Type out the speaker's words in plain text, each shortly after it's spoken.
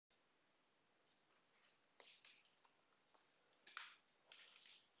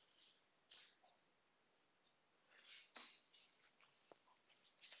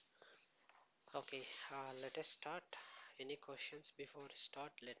Okay, let us start. Any questions before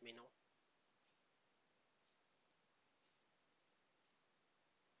start? Let me know.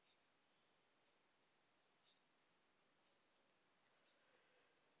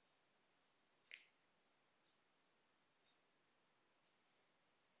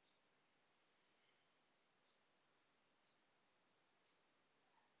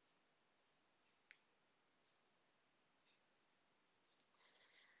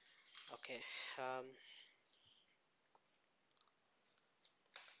 Okay. Um,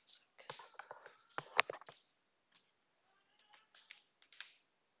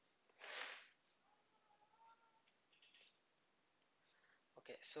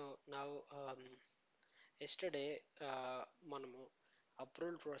 okay. So now, yesterday, మనము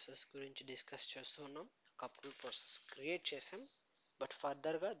approval process గురించి discuss చేస్తున్నాం. ఒక approval process create చేసాం, but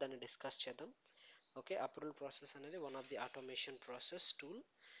ఫర్దర్గా దాన్ని discuss చేద్దాం. Okay, approval process అనేది one of the automation process tool,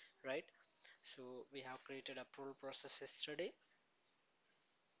 right? So we have created approval process yesterday.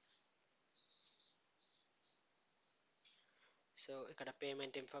 So ఇక్కడ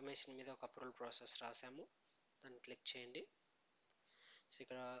పేమెంట్ ఇన్ఫర్మేషన్ మీద ఒక అప్రూవల్ ప్రాసెస్ రాసాము, దాన్ని క్లిక్ చేయండి. సో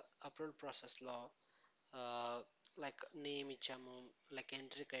ఇక్కడ అప్రూవల్ ప్రాసెస్లో లైక్ నేమ్ ఇచ్చాము, లైక్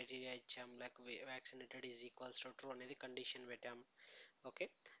ఎంట్రీ క్రైటీరియా ఇచ్చాం, like vaccinated is equals to true అనేది కండిషన్ పెట్టాం. ఓకే,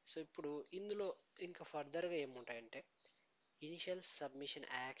 సో ఇప్పుడు ఇందులో ఇంకా ఫర్దర్గా ఏముంటాయంటే ఇనిషియల్ సబ్మిషన్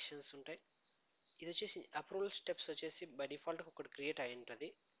యాక్షన్స్ ఉంటాయి. ఇది వచ్చేసి అప్రూవల్ స్టెప్స్ వచ్చేసి బై డిఫాల్ట్ ఒకటి క్రియేట్ అయి ఉంటుంది.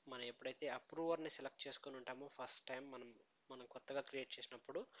 మనం ఎప్పుడైతే అప్రూవర్ని సెలెక్ట్ చేసుకొని ఉంటామో ఫస్ట్ టైం మనం కొత్తగా క్రియేట్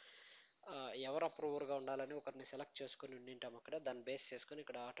చేసినప్పుడు ఎవరు అప్రూవర్గా ఉండాలని ఒకరిని సెలెక్ట్ చేసుకొని ఉండింటాం. అక్కడ దాన్ని బేస్ చేసుకొని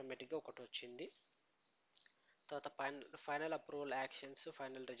ఇక్కడ ఆటోమేటిక్గా ఒకటి వచ్చింది. తర్వాత final approval actions,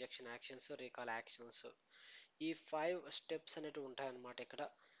 final rejection actions, recall actions, ఈ 5 స్టెప్స్ అనేవి ఉంటాయన్నమాట ఇక్కడ.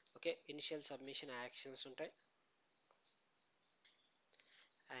 ఓకే, ఇనిషియల్ సబ్మిషన్ యాక్షన్స్ ఉంటాయి,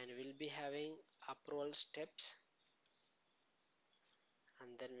 and we'll be having approval steps,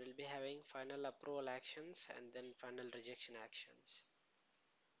 and then we'll be having final approval actions, and then final rejection actions,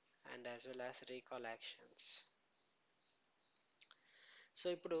 and as well as recall actions. So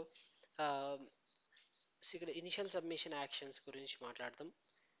ఇప్పుడు ఇక్కడ initial submission actions గురించి మాట్లాడదాం.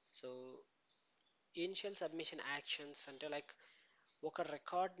 So initial submission actions అంటే like ఒక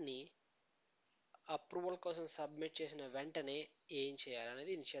రికార్డ్ని approval కోసం submit చేసిన వెంటనే ఏం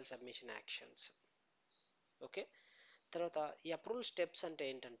చేయాలనేది ఇనిషియల్ సబ్మిషన్ యాక్షన్స్. ఓకే, తర్వాత ఈ అప్రూవల్ స్టెప్స్ అంటే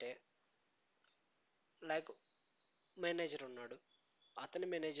ఏంటంటే లైక్ మేనేజర్ ఉన్నాడు, అతని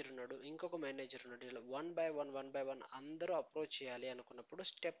మేనేజర్ ఉన్నాడు, ఇంకొక మేనేజర్ ఉన్నాడు, ఇలా వన్ బై వన్ అందరూ అప్రోచ్ చేయాలి అనుకున్నప్పుడు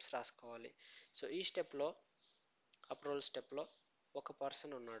స్టెప్స్ రాసుకోవాలి. సో ఈ స్టెప్లో అప్రూవల్ స్టెప్లో ఒక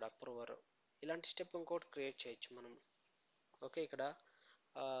పర్సన్ ఉన్నాడు అప్రూవర్, ఇలాంటి స్టెప్ ఇంకోటి క్రియేట్ చేయొచ్చు మనం. ఓకే, ఇక్కడ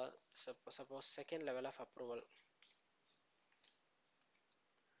suppose second level of approval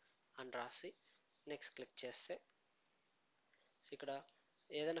అని రాసి నెక్స్ట్ క్లిక్ చేస్తే ఇక్కడ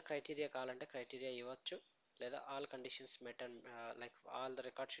ఏదైనా క్రైటీరియా కావాలంటే క్రైటీరియా ఇవ్వచ్చు, లేదా all conditions met and like all the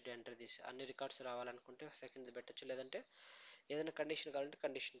records should enter this, అన్ని రికార్డ్స్ రావాలనుకుంటే సెకండ్ పెట్టచ్చు, లేదంటే ఏదైనా కండిషన్ కావాలంటే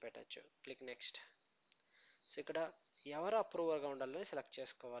కండిషన్ పెట్టచ్చు. Click next. సో ఇక్కడ ఎవరు అప్రూవర్గా ఉండాలని సెలెక్ట్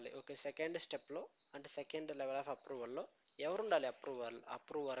చేసుకోవాలి. ఓకే, సెకండ్ స్టెప్లో అంటే సెకండ్ లెవెల్ ఆఫ్ అప్రూవల్లో ఎవరు ఉండాలి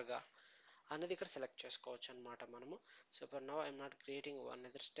అప్రూవర్గా అనేది ఇక్కడ సెలెక్ట్ చేసుకోవచ్చు అనమాట మనము. So for now I'm not creating one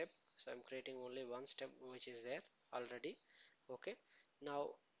other step, so I'm creating only one step which is there already. Okay, now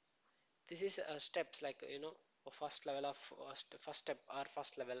this is steps like first level of first step or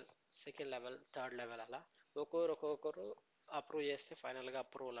first level, second level, third level, అలా ఒక్కొక్కరు approve చేస్తే ఫైనల్గా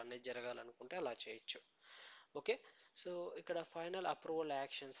approval అనేది జరగాలనుకుంటే అలా చేయొచ్చు. Okay, so ఇక్కడ final approval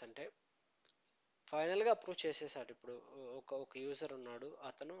actions అంటే ఫైనల్గా అప్రూవ్ చేసేసాడు. ఇప్పుడు ఒక యూజర్ ఉన్నాడు,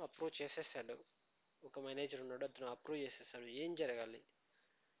 అతను అప్రూవ్ చేసేసాడు, ఒక మేనేజర్ ఉన్నాడు, అతను అప్రూవ్ చేసేసాడు. ఏం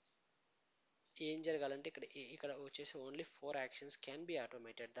జరగాలంటే ఇక్కడ వచ్చేసి only 4 actions can be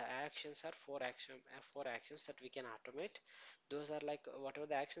automated. The actions are 4 actions that we can automate. Those are like what ever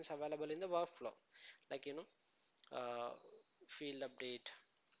the actions available in the work flow, like field update,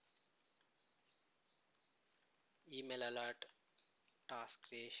 email alert, task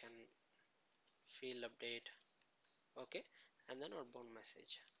creation, field update. Okay, and then outbound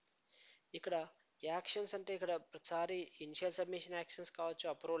message. ఇక్కడ actions అంటే ఇక్కడ ప్రతిసారి initial submission actions కావచ్చు,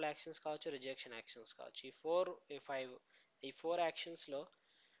 approval actions కావచ్చు, rejection actions కావచ్చు. ఈ four యాక్షన్స్లో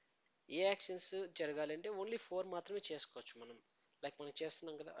ఏ actions జరగాలంటే only 4 మాత్రమే చేసుకోవచ్చు మనం. లైక్ మనం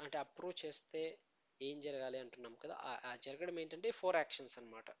చేస్తున్నాం కదా, అంటే అప్రూవ్ చేస్తే ఏం జరగాలి అంటున్నాం కదా, ఆ జరగడం ఏంటంటే 4 యాక్షన్స్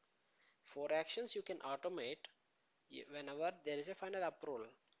అనమాట. 4 actions you can automate whenever there is a final approval.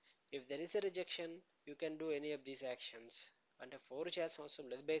 If there is a rejection, you can do any of these actions. అంటే 4 చేయాల్సిన అవసరం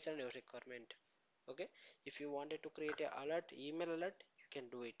లేదు, based on your requirement. Okay, if you wanted to create a alert, email alert, you can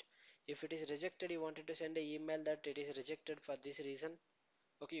do it. If it is rejected, you wanted to send an email that it is rejected for this reason,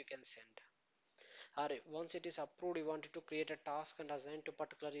 okay, you can send. Or once it is approved, you wanted to create a task and assign to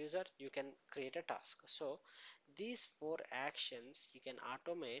particular user, you can create a task. So these four actions you can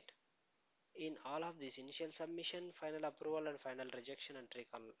automate in all of these: initial submission, final approval, and final rejection and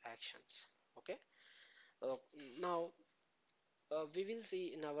recall actions. Okay. uh, Now we will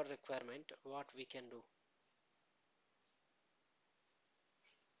see in our requirement what we can do.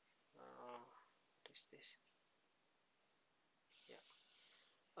 What is this? Yeah.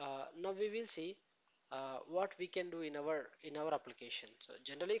 Now we will see what we can do in our application. So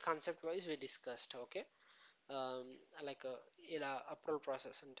generally concept wise we discussed. Okay. um, like ఇలా approval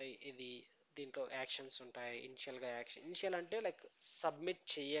process ఉంటాయి. ఇది దీంట్లో actions ఉంటాయి. ఇనిషియల్గా action, initial అంటే like submit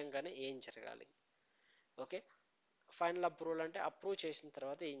చేయంగానే ఏం జరగాలి. ఓకే. ఫైనల్ అప్రూవల్ అంటే అప్రూవ్ చేసిన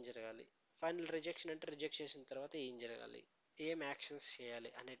తర్వాత ఏం జరగాలి. ఫైనల్ రిజెక్షన్ అంటే రిజెక్ట్ చేసిన తర్వాత ఏం జరగాలి, ఏం యాక్షన్స్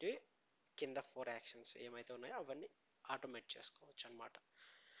చేయాలి అనేటివి కింద ఫోర్ యాక్షన్స్ ఏమైతే ఉన్నాయో అవన్నీ ఆటోమేట్ చేసుకోవచ్చు అనమాట.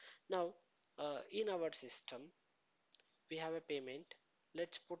 Now in our system we have a payment.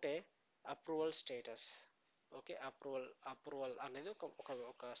 Let's put a approval status. Okay. Approval అనేది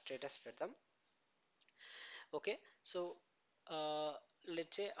ఒక స్టేటస్ పెడతాం. Okay. So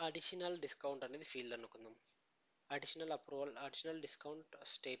let's A additional discount అనేది ఫీల్డ్ అనుకుందాం. Additional approval, additional discount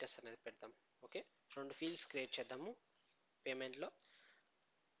status అనేది పెడతాం. ఓకే. రెండు ఫీల్డ్స్ క్రియేట్ చేద్దాము పేమెంట్లో.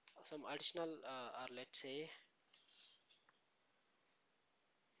 Some additional are let's A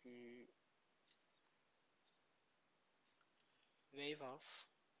wave of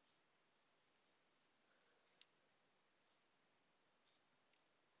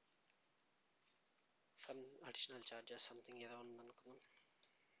some additional charges something ఏదో ఉందనుకుందాం.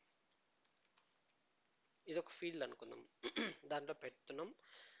 ఇది ఒక ఫీల్డ్ అనుకుందాం. దాంట్లో పెడుతున్నాం.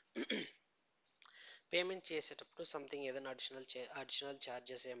 పేమెంట్ చేసేటప్పుడు సంథింగ్ ఏదైనా అడిషనల్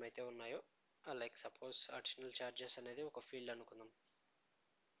ఛార్జెస్ ఏమైతే ఉన్నాయో, లైక్ సపోజ్ అడిషనల్ ఛార్జెస్ అనేది ఒక ఫీల్డ్ అనుకుందాం.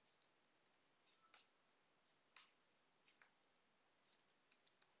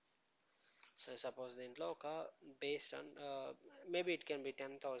 సో సపోజ్ దీంట్లో ఒక based on maybe it can be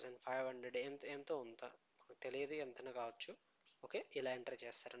 10,500 ఎంతో ఉంత తెలియదు, ఎంతనో కావచ్చు. ఓకే. ఇలా ఎంటర్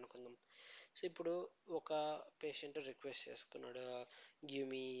చేస్తారనుకుందాం. సో ఇప్పుడు ఒక పేషెంట్ రిక్వెస్ట్ చేసుకున్నాడు, give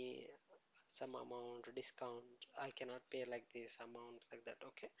me some amount discount, I cannot pay like this amount, like that.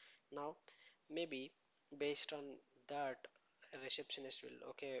 Okay. Now maybe based on that, receptionist will,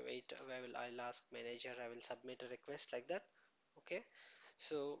 okay, wait, I'll ask manager, I will submit a request, like that. Okay.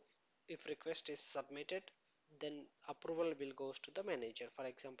 So if request is submitted, then approval will goes to the manager. For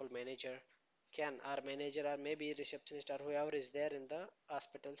example, manager can, or manager, or maybe receptionist, or whoever is there in the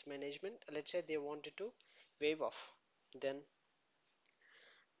hospital's management, let's say they wanted to waive off, then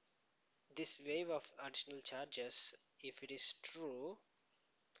this waive of additional charges, if it is true,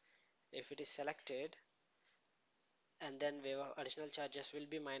 if it is selected, and then waive of additional charges will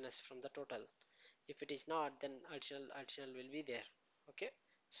be minus from the total. If it is not, then additional will be there. Okay.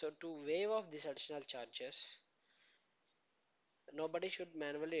 So to waive off these additional charges, nobody should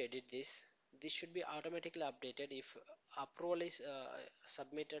manually edit this. This should be automatically updated if approval is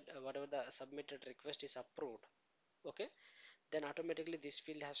submitted, whatever the submitted request is approved. Okay. Then automatically this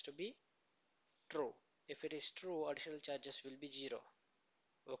field has to be true. If it is true, additional charges will be 0.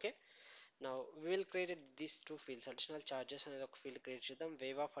 Okay. Now we will create these two fields, additional charges అనేది ఒక field create చేద్దాం,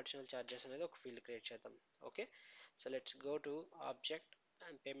 waive of additional charges అనేది ఒక field create చేద్దాం. Okay. So let's go to object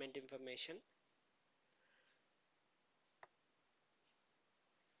and payment information.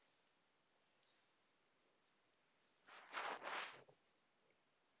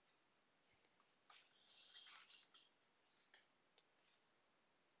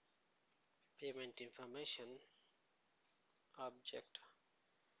 Payment information object.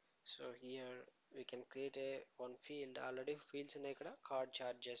 So here we can create a one field. Already fields ఉన్నాయి ఇక్కడ, card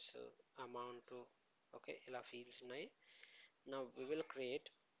charges, amount. Okay. ఇలా fields ఉన్నాయి. Now we will create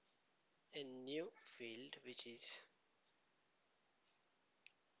a new field which is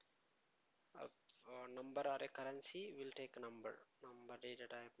a number or a currency. We'll take a number data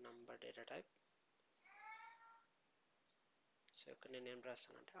type, number data type. So ఇక్కడ నేను ఏం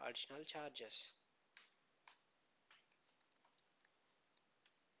రాస్తానంటే additional charges.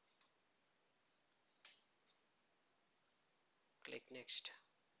 Click next.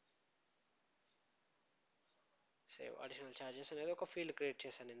 Save. Additional charges అనేది ఒక field create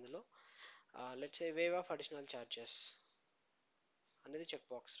చేశాను ఇందులో. Let's say wave of additional charges అనేది check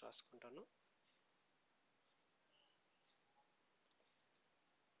box రాసుకుంటాను.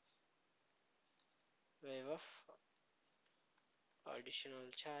 Wave of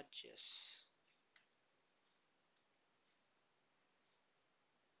additional charges.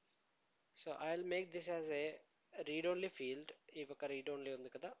 So I will make this as a read only field. ఈ పక్క read only ఉంది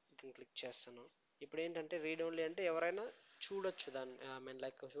కదా, దీన్ని క్లిక్ చేస్తాను. ఇప్పుడు ఏంటంటే రీడ్ ఓన్లీ అంటే ఎవరైనా చూడొచ్చు దాన్ని, ఐ మీన్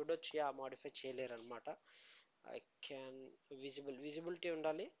లైక్ చూడొచ్చు, మాడిఫై చేయలేరు అనమాట. ఐ క్యాన్ విజిబిలిటీ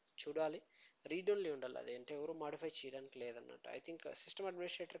ఉండాలి, చూడాలి. రీడ్ ఓన్లీ ఉండాలి, అదేంటే ఎవరు మాడిఫై చేయడానికి లేదన్నట్టు. I think system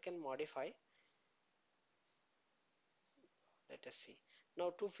administrator can modify. Let us see. Now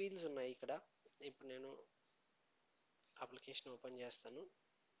two fields ఉన్నాయి ఇక్కడ. ఇప్పుడు నేను అప్లికేషన్ ఓపెన్ చేస్తాను.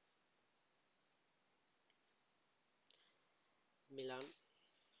 Melon.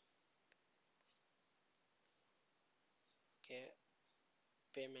 Okay,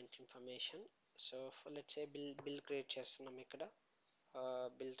 payment information. So let's say bill create చేస్తున్నాం ఇక్కడ.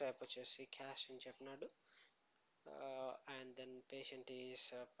 బిల్ టైప్ వచ్చేసి క్యాష్ అని చెప్పినాడు. And then patient is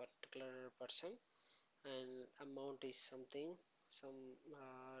a particular person, and amount is something,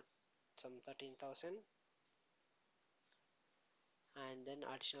 some 13,000, and then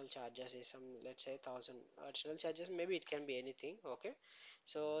additional charges is some, let's say 1,000 additional charges, maybe it can be anything. Okay,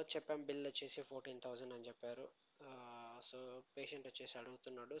 so చెప్పాం bill వచ్చేసి 14,000 అని చెప్పారు. So patient వచ్చేసి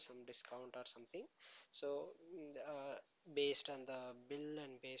అడుగుతున్నాడు some discount or something. So based on the bill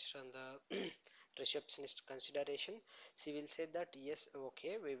and based on the receptionist consideration, she will say that yes,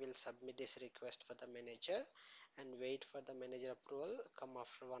 okay, we will submit this request for the manager and wait for the manager approval, come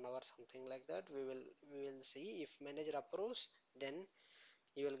after 1 hour, something like that. We will see if manager approves, then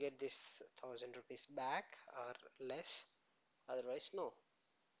you will get this 1,000 rupees back or less, otherwise no.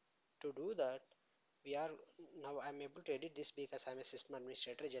 To do that, we are now I'm able to edit this because I'm a system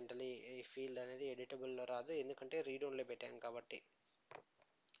administrator. Generally ఈ field అనేది editable రాదు, ఎందుకంటే read only పెట్టాను కాబట్టి.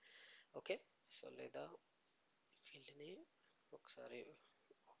 Okay, so లేదా ఫీల్డ్ని ఒకసారి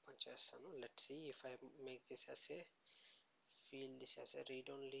open చేస్తాను. Let's see if I make this as a field, this as a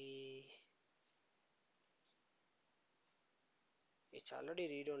read only. It's already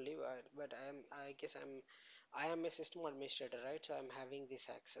read only, but I guess I am a system administrator, right? So I'm having this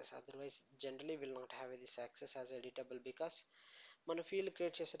access. Otherwise generally will not have this access as editable, because మన field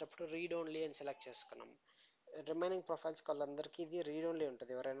create చేసేటప్పుడు read only అని select చేసుకున్నాం. Remaining profiles వాళ్ళందరికీ ఇది read only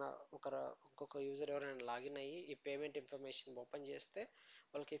ఉంటుంది. ఎవరైనా ఇంకొక user ఎవరైనా లాగిన్ అయ్యి ఈ పేమెంట్ ఇన్ఫర్మేషన్ ఓపెన్ చేస్తే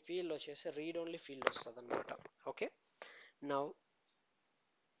వాళ్ళకి ఫీల్డ్ వచ్చేసి రీడ్ ఓన్లీ ఫీల్డ్ వస్తుంది అనమాట. Okay, now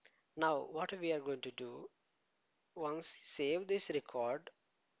what we are going to do, once save this record,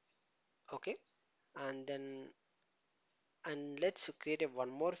 okay, and let's create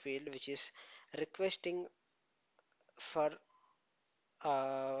one more field which is requesting for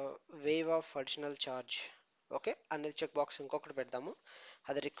waive of additional charge. Okay, అనేది check box ఇంకొకటి పెడదాము.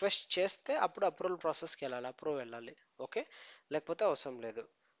 అది request చేస్తే అప్పుడు approval ప్రాసెస్కి వెళ్ళాలి, approve వెళ్ళాలి. Okay, లేకపోతే అవసరం లేదు.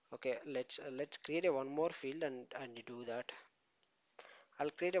 Okay, let's create one more field and do that.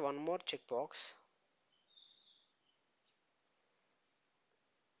 I'll create one more checkbox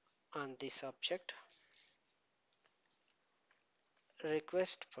on this subject,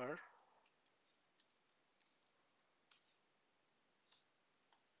 request for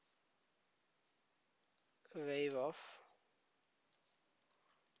waive of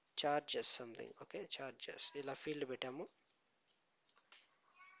charges something. Okay, charges ఇలా ఫీల్డ్ పెట్టాము.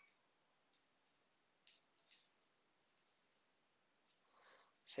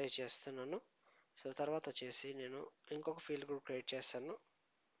 సేవ్ చేస్తున్నాను. సో తర్వాత వచ్చేసి నేను ఇంకొక ఫీల్డ్ కూడా క్రియేట్ చేస్తాను.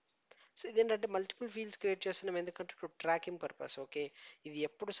 సో ఇదేంటంటే మల్టిపుల్ ఫీల్డ్స్ క్రియేట్ చేస్తున్నాం, ఎందుకంటే ట్రాకింగ్ పర్పస్. ఓకే, ఇది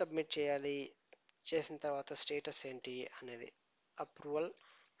ఎప్పుడు సబ్మిట్ చేయాలి, చేసిన తర్వాత స్టేటస్ ఏంటి అనేది. అప్రూవల్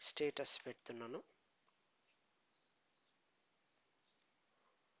స్టేటస్ పెడుతున్నాను.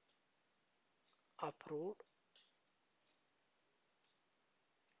 Approved,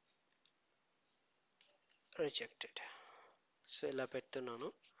 rejected. సో ఇలా పెడుతున్నాను.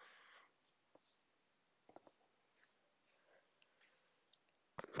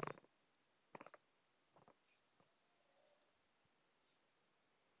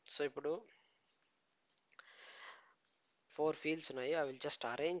 సో ఇప్పుడు 4 ఫీల్డ్స్ ఉన్నాయి. I will just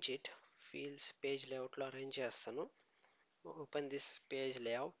arrange it. Fields page లేఅవుట్లో అరేంజ్ చేస్తాను. Open this page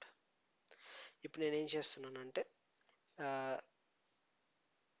layout. ఇప్పుడు నేను ఏం చేస్తున్నానంటే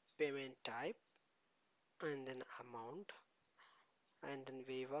payment type and then amount and then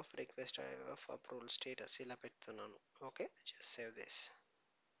waive of request of approval status ఇలా పెడుతున్నాను. Okay, just save this.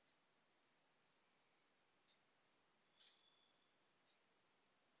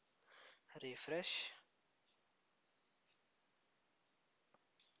 Refresh.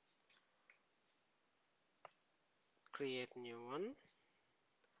 Create new one.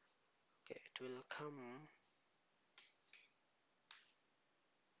 Okay, it will come.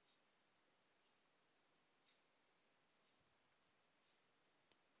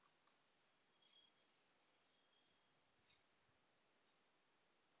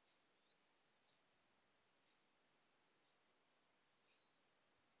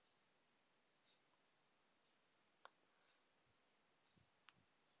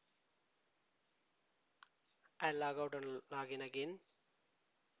 I'll log out and log in again.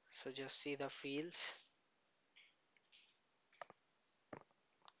 So just see the fields.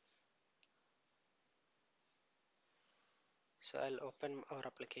 So I'll open our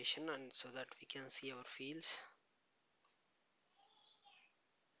application and so that we can see our fields.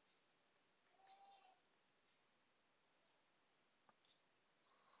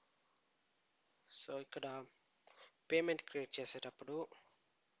 So ఇక్కడ payment create చేసేటప్పుడు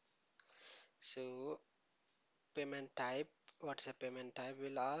so payment type, what is a payment type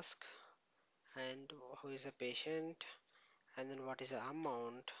will ask, and who is a patient, and then what is the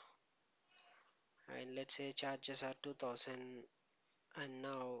amount, and let's say charges are 2000, and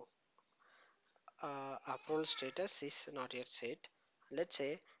now approval status is not yet set. Let's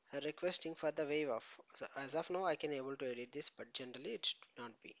say requesting for the waive off. So as of now I can able to edit this, but generally it should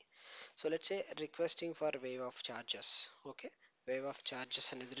not be. So let's say requesting for waive of charges. Okay, waive of charges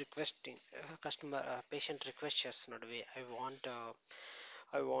అనేది requesting customer patient request చేస్తున్నాడు.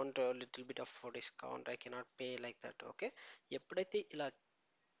 I want a little bit of discount, I cannot pay like that. Okay, ఎప్పుడైతే ఇలా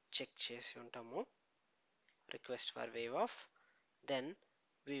check చేసి ఉంటామో request for waive off, then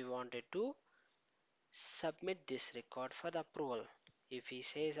we wanted to submit this record for the approval. If he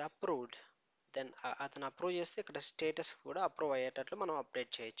says approved, then అతను approve చేస్తే ఇక్కడ status కూడా approve అయ్యేటట్లు మనం update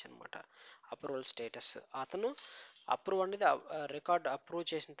చేయొచ్చు అనమాట. అప్రూవల్ స్టేటస్ అతను అప్రూవ్ అనేది రికార్డ్ అప్రూవ్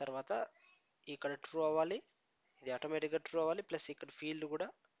చేసిన తర్వాత ఇక్కడ ట్రూ అవ్వాలి, ఇది ఆటోమేటిక్గా ట్రూ అవ్వాలి, ప్లస్ ఇక్కడ ఫీల్డ్ కూడా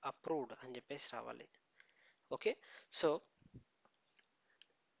అప్రూవ్డ్ అని చెప్పేసి రావాలి. Okay, so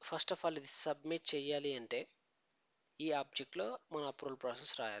first of all ఇది సబ్మిట్ చేయాలి అంటే ఈ ఆబ్జెక్ట్లో మన అప్రూవల్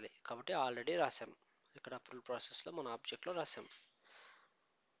ప్రాసెస్ రాయాలి. కాబట్టి ఆల్రెడీ రాసాం, ఇక్కడ అప్రూవల్ ప్రాసెస్లో మన ఆబ్జెక్ట్లో రాసాం.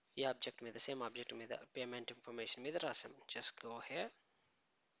 ఈ ఆబ్జెక్ట్ మీద సేమ్ ఆబ్జెక్ట్ మీద పేమెంట్ ఇన్ఫర్మేషన్ మీద రాసాం. Just go here,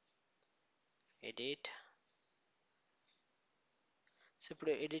 edit. So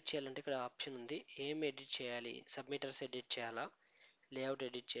ఇప్పుడు ఎడిట్ చేయాలంటే ఇక్కడ ఆప్షన్ ఉంది, ఏం ఎడిట్ చేయాలి, సబ్మిటర్స్ ఎడిట్ చేయాలా, లేఅవుట్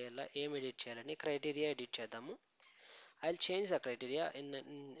ఎడిట్ చేయాలా, ఏం ఎడిట్ చేయాలని క్రైటీరియా ఎడిట్ చేద్దాము. I'll change the criteria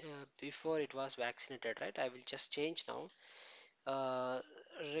before it was vaccinated, right? I will just change now. uh,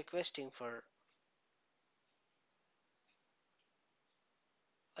 requesting for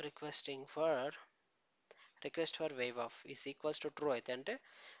request for waive off is equals to true అయితే అంటే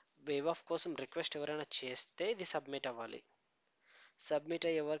waive off కోసం request ఎవరైనా చేస్తే ఇది submit అవ్వాలి. Submit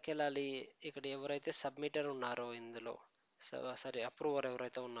అయ్యి ఎవరికి వెళ్ళాలి, ఇక్కడ ఎవరైతే సబ్మిటర్ ఉన్నారో ఇందులో సరే అప్రూవర్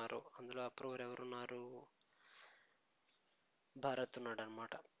ఎవరైతే ఉన్నారో అందులో అప్రూవర్ ఎవరున్నారు, భరత్ ఉన్నాడు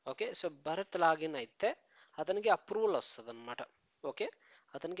అనమాట. ఓకే, సో భరత్ లాగిన్ అయితే అతనికి అప్రూవల్ వస్తుంది అనమాట. ఓకే,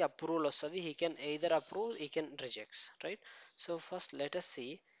 అతనికి అప్రూవల్ వస్తుంది. He can either approve, he can rejects, right? So first let us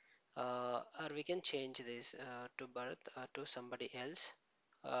see, or we can change this to Bharat or to somebody else.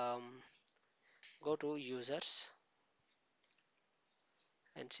 um, go to users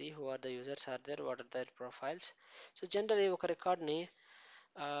and see who are the users are there, what are their profiles. So generally ఒక రికార్డ్ని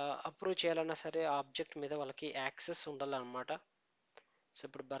approve చేయాలన్నా సరే object మీద వాళ్ళకి access ఉండాలన్నమాట. So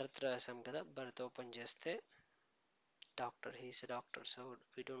ఇప్పుడు భరత్ రాసాం కదా, Bharat open చేస్తే doctor, he is a doctor, so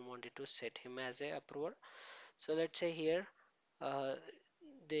we don't want it to set him as a approver. So let's say here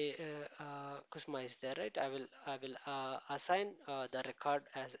the Kusma is there, right? I will assign the record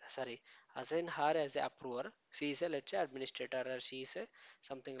as, sorry, assign her as a approver. She is a, let's say, administrator, or she is a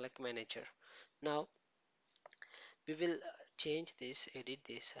something like manager. Now we will change this, edit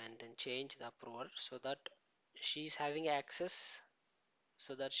this, and then change the approver so that she is having access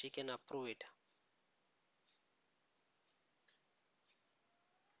so that she can approve it.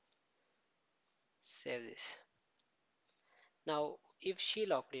 Save this. Now if she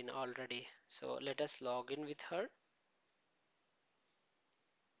logged in already, so let us log in with her.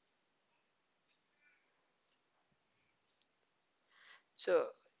 So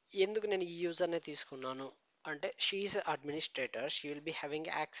ఎందుకు నేను ఈ యూజర్నే తీసుకున్నాను అంటే, she is administrator, she will be having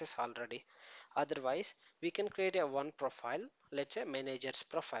access already. Otherwise we can create a one profile, let's A managers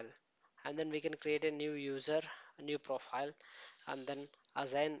profile, and then we can create a new user, a new profile, and then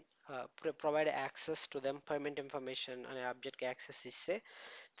assign provide access to them, payment information అనే ఆబ్జెక్ట్కి access ఇస్తే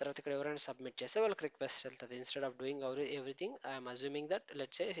తర్వాత ఇక్కడ ఎవరైనా submit చేస్తే వాళ్ళకి request వెళ్తుంది. Instead of doing everything, I'm assuming that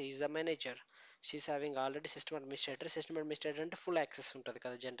let's say he is the manager, she is having already system administrator అంటే full access ఉంటుంది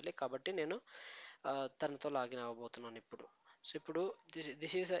కదా జనరలీ. కాబట్టి నేను తనతో లాగిన్ అవ్వబోతున్నాను ఇప్పుడు. సో ఇప్పుడు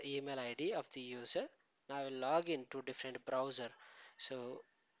this is the email ID of the user. I will login to different browser. So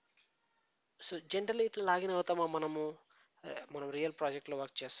generally ఇట్లా login అవుతామా మనము, మనం రియల్ ప్రాజెక్ట్లో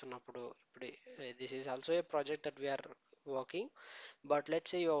వర్క్ చేస్తున్నప్పుడు. ఇప్పుడు this is also a project that we are working, but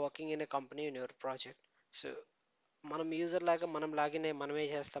let's say you are working in a company in your project. So మనం user లాగా మనం login అయ్యి మనం ఏం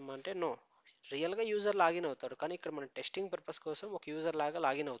చేస్తామంటే, నో, రియల్గా యూజర్ లాగిన్ అవుతాడు, కానీ ఇక్కడ మనం టెస్టింగ్ పర్పస్ కోసం ఒక యూజర్ లాగా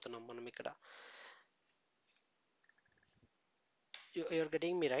లాగిన్ అవుతున్నాం మనం ఇక్కడ. you're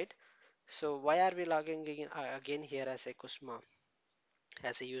getting me right? So why are we logging again here as a Kusma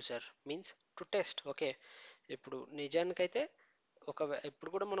as a user means to test. Okay, ఇప్పుడు నిజానికైతే ఇప్పుడు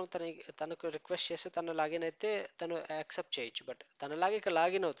కూడా మనం తనకు రిక్వెస్ట్ చేస్తే తను లాగిన్ అయితే తను యాక్సెప్ట్ చేయొచ్చు, బట్ తనలాగే ఇక్కడ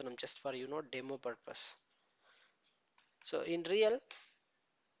లాగిన్ అవుతున్నాం just for demo purpose. So in real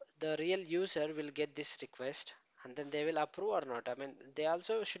the real user will get this request and then they will approve or not. I mean, they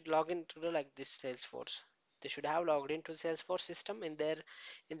also should log into the, like this Salesforce. They should have logged into Salesforce system in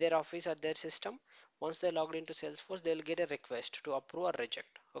their office or their system. Once they logged into Salesforce, they will get a request to approve or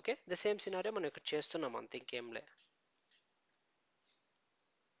reject. Okay, the same scenario మనం ఇక్కడ చేస్తున్నాం అంతే, ఇంకేం లే.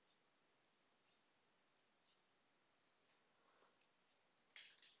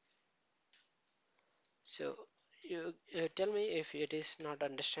 So you tell me if it is not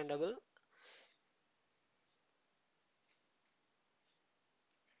understandable.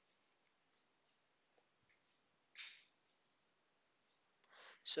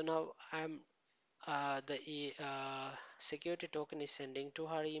 So now I'm security token is sending to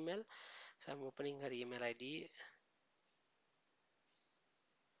her email. So I'm opening her email ID.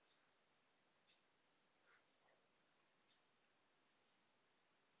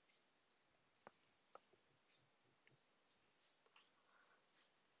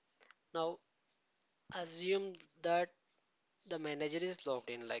 Now assume that the manager is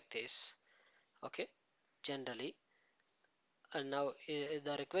logged in like this. Okay, generally, and now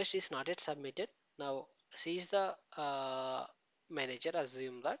the request is not yet submitted. Now she is the manager.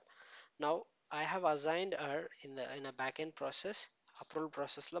 Assume that now I have assigned her in a backend process, approval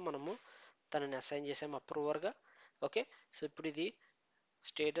process లో మనము తనని assign చేసాము approver గా. Okay, so ఇప్పుడు ఇది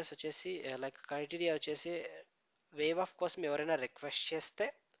status వచ్చేసి like criteria వచ్చేసి wave of కోసం ఎవరైనా రిక్వెస్ట్ చేస్తే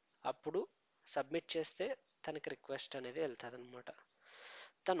అప్పుడు సబ్మిట్ చేస్తే తనకి రిక్వెస్ట్ అనేది వెళ్తుంది అనమాట.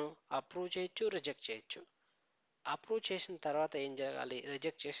 తను అప్రూవ్ చేయొచ్చు, రిజెక్ట్ చేయొచ్చు. అప్రూవ్ చేసిన తర్వాత ఏం జరగాలి,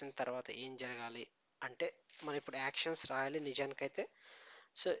 రిజెక్ట్ చేసిన తర్వాత ఏం జరగాలి అంటే మనం ఇప్పుడు యాక్షన్స్ రాయాలి నిజానికైతే.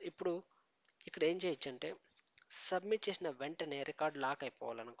 సో ఇప్పుడు ఇక్కడ ఏం చేయొచ్చు అంటే సబ్మిట్ చేసిన వెంటనే రికార్డ్ లాక్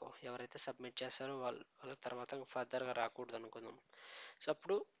అయిపోవాలనుకో, ఎవరైతే సబ్మిట్ చేస్తారో వాళ్ళ తర్వాత ఫర్దర్గా రాకూడదు అనుకుందాం. సో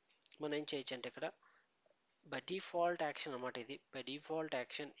అప్పుడు మనం ఏం చేయొచ్చు అంటే ఇక్కడ బై డిఫాల్ట్ యాక్షన్ అన్నమాట ఇది. By default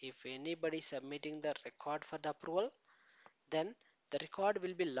action if anybody submitting the record for the approval then the record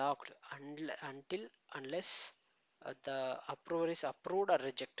will be locked until unless the approver is approved or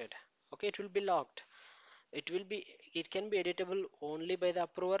rejected. Okay, it will be locked. It can be editable only by the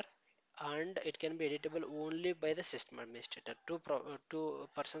approver and it can be editable only by the system administrator. Two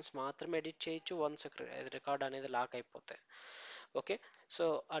persons మాత్రమే edit చేయొచ్చు once record అనేది lock అయిపోతే. Okay, so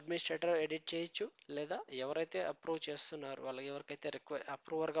administrator edit చేయొచ్చు, లేదా ఎవరైతే approve చేస్తున్నారో వాళ్ళు ఎవరికైతే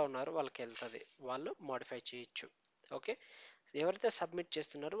అప్రూవర్గా ఉన్నారో వాళ్ళకి వెళ్తుంది, వాళ్ళు మోడిఫై చేయొచ్చు. ఓకే, ఎవరైతే సబ్మిట్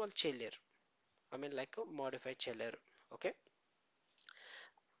చేస్తున్నారో వాళ్ళు చేయలేరు, ఐ మీన్ లైక్ మోడిఫై చేయలేరు. Okay,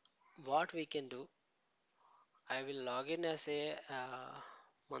 what we can do, I will login as a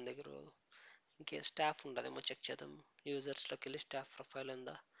మన దగ్గర ఇంకే స్టాఫ్ ఉండదేమో చెక్ చేద్దాం. యూజర్స్లోకి వెళ్ళి స్టాఫ్ ప్రొఫైల్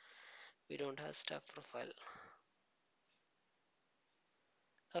ఉందా, we don't have staff profile.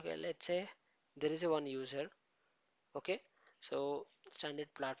 Okay, let's say there is one user. Okay, so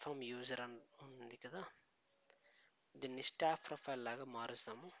standard platform user అని ఉంది కదా, దీన్ని స్టాఫ్ ప్రొఫైల్ లాగా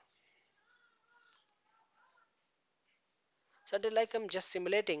మారుస్తాము. So like I'm just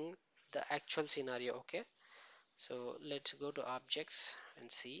simulating the actual scenario. Okay, so let's go to objects and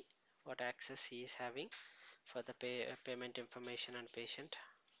see what access he is having for the payment information and patient.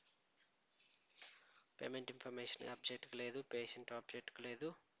 Payment information object లేదు, patient object లేదు.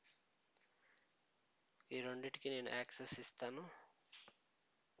 ఈ రెండిటికి నేను access ఇస్తాను.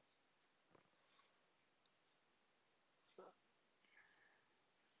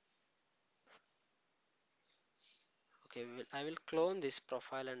 Okay, I will clone this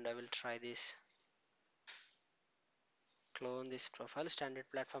profile and I will try this. Clone this profile, standard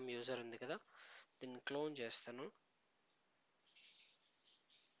platform user ఉంది కదా, దీన్ని clone చేస్తాను.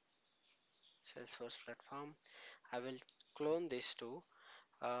 Salesforce platform, I will clone this to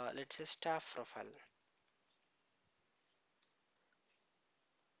let's say staff profile.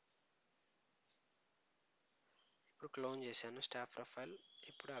 ఇప్పుడు క్లోన్ చేశాను staff profile.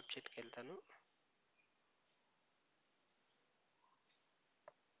 ఇప్పుడు ఆబ్జెక్ట్కి వెళ్తాను.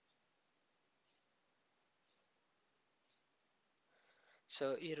 So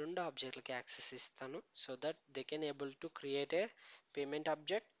ఈ రెండు ఆబ్జెక్ట్లకి యాక్సెస్ ఇస్తాను so that they can able to create a payment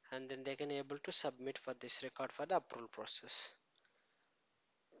object and then they can able to submit for this record for the approval process.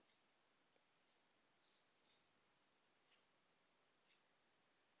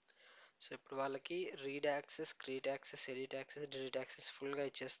 So ఇప్పుడు వాళ్ళకి read access, create access, edit access, delete access ఫుల్గా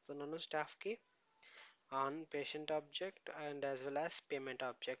ఇచ్చేస్తున్నాను స్టాఫ్కి. on patient object and as well as payment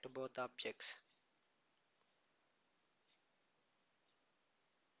object, both the objects.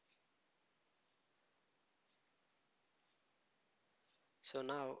 So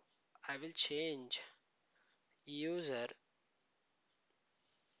now I will change user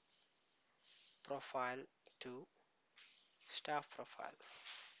profile to staff profile.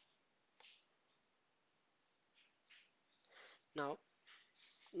 Now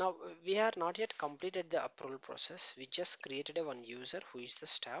we are not yet completed the approval process. We just created a one user who is the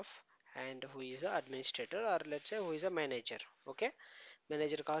staff and who is the administrator, or let's say who is a manager. Okay,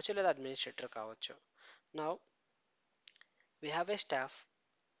 manager కావచ్చు లేదా administrator కావచ్చు. Now we have a staff.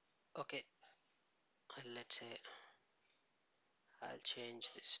 Okay, let's say I'll change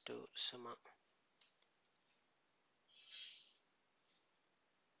this to Suma.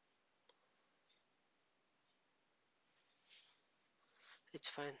 It's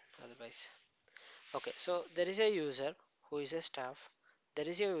fine otherwise. Okay, so there is a user who is a staff. There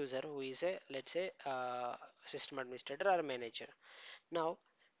is a user who is a, let's say, system administrator or manager. Now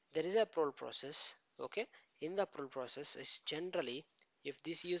there is a approval process. Okay, in the approval process is generally, if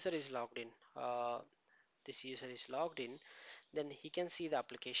this user is logged in, this user is logged in, then he can see the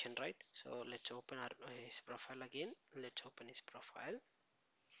application, right? So let's open his profile again. Let's open his profile.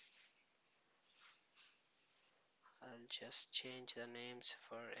 I'll just change the names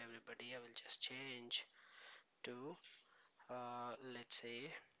for everybody. I will just change to let's say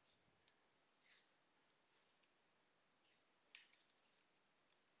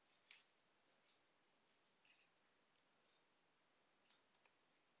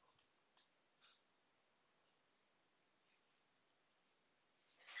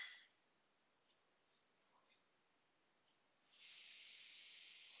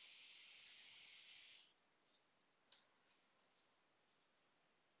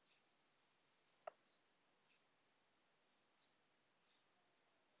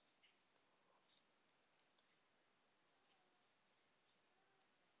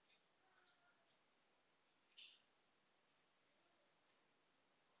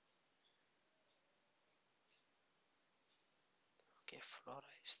okay,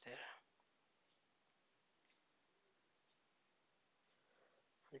 Flora is there.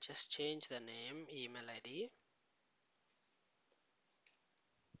 I'll just change the name, email ID.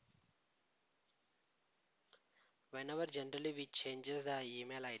 Whenever generally we changes the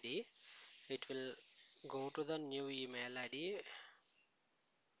email ID, it will go to the new email ID.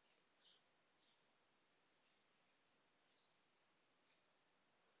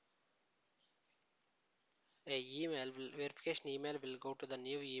 Verification email will go to the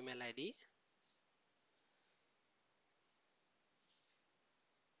new email ID.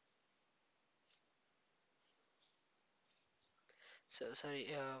 So sorry,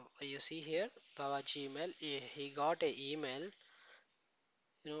 you see here, Babaji email, he got a email,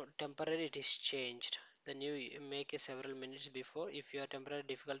 temporary it is changed. The new make it several minutes before. If you are temporarily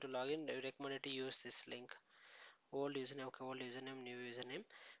difficult to log in, I recommend to use this link. Old username, okay, old username, new username.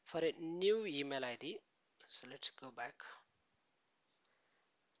 For a new email ID, so let's go back.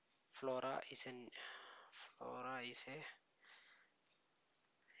 Flora is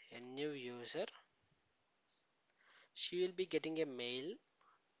a new user. She will be getting a mail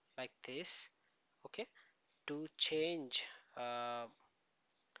like this. Okay, to change uh,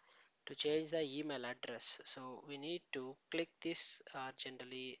 the email address, so we need to click this,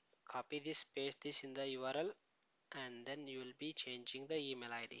 generally copy this, paste this in the URL, and then you will be changing the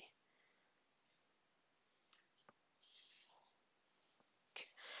email ID. Okay.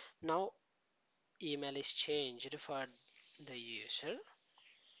 Now email is changed for the user.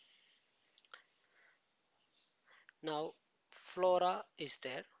 Now Flora is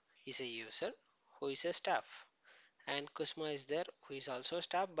there, is a user who is a staff, and Kusma is there who is also a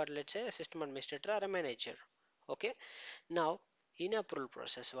staff, but let's say a system administrator or a manager. Okay, now in approval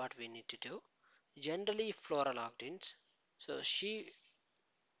process what we need to do, generally if Flora logged in, so she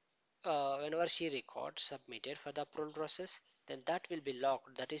whenever she records submitted for the approval process, then that will be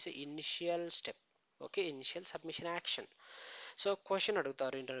logged. That is the initial step. Okay, initial submission action. So question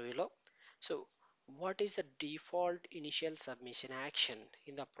అడుగుతారు ఇంటర్వ్యూలో, so what is the default initial submission action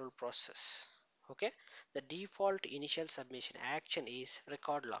in the approval process? Okay, the default initial submission action is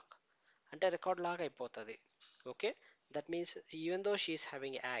record lock. అంటే record log అయిపోతుంది. Okay, that means even though she is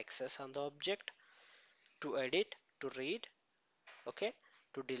having access on the object to edit, to read, okay,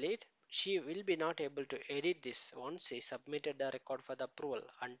 to delete, she will be not able to edit this once she submitted the record for the approval,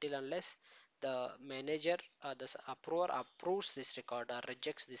 until unless the manager or the approver approves this record or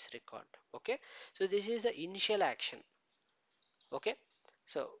rejects this record. Okay, so this is the initial action. Okay,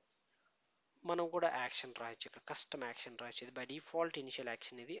 so మనం కూడా action రాయొచ్చు. ఇక్కడ custom action రాయొచ్చు. ఇది by default initial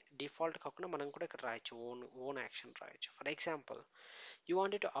action, ఇది default కాకుండా మనం కూడా ఇక్కడ రాయొచ్చు, ఓన్ యాక్షన్ రాయొచ్చు. For example you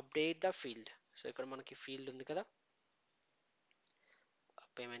wanted to update the field. So ఇక్కడ మనకి ఫీల్డ్ ఉంది కదా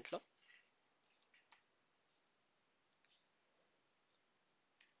పేమెంట్లో,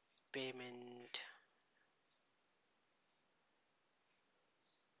 పేమెంట్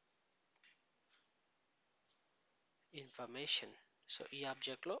ఇన్ఫర్మేషన్. సో ఈ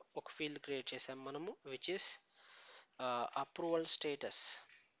ఆబ్జెక్ట్లో ఒక ఫీల్డ్ క్రియేట్ చేసాం మనము, which is approval status.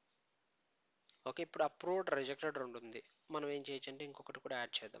 Okay, ఇప్పుడు అప్రూవ్డ్ రిజెక్టెడ్ రెండు ఉంది. మనం ఏం చేయొచ్చు అంటే ఇంకొకటి కూడా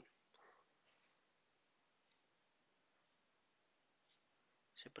యాడ్ చేద్దాం.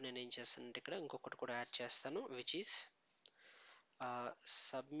 సో ఇప్పుడు నేను ఏం చేస్తానంటే ఇక్కడ ఇంకొకటి కూడా యాడ్ చేస్తాను, which is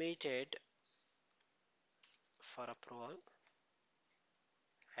submitted for approval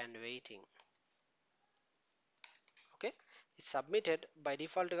and waiting. Okay, ఇది సబ్మిటెడ్ బై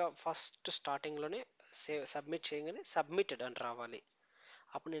డిఫాల్ట్గా ఫస్ట్ స్టార్టింగ్లోనే సబ్మిట్ చేయగానే సబ్మిటెడ్ అని రావాలి.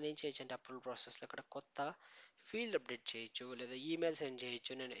 అప్పుడు నేను ఏం చేయొచ్చు అంటే అప్రూవల్ ప్రాసెస్లో ఇక్కడ కొత్త ఫీల్డ్ అప్డేట్ చేయొచ్చు, లేదా ఈమెయిల్ సెండ్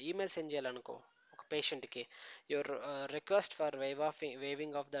చేయొచ్చు. నేను ఈమెయిల్ సెండ్ చేయాలనుకో ఒక పేషెంట్కి, your request for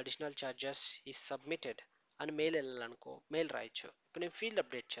weaving of the additional charges is submitted అని మెయిల్ వెళ్ళాలనుకో మెయిల్ రాయొచ్చు. ఇప్పుడు నేను ఫీల్డ్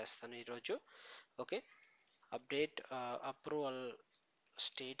అప్డేట్ చేస్తాను ఈరోజు. ఓకే, అప్డేట్ అప్రూవల్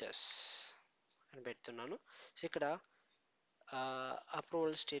స్టేటస్ అని పెడుతున్నాను. సో ఇక్కడ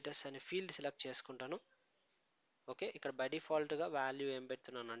అప్రూవల్ స్టేటస్ అనే ఫీల్డ్ సెలెక్ట్ చేసుకుంటాను. ఓకే, ఇక్కడ బై డిఫాల్ట్గా వాల్యూ ఏం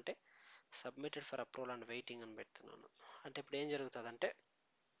పెడుతున్నాను అంటే submitted for approval and waiting అని పెడుతున్నాను. అంటే ఇప్పుడు ఏం జరుగుతుందంటే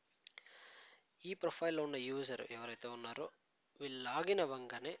ఈ ప్రొఫైల్లో ఉన్న యూజర్ ఎవరైతే ఉన్నారో వీళ్ళు లాగిన్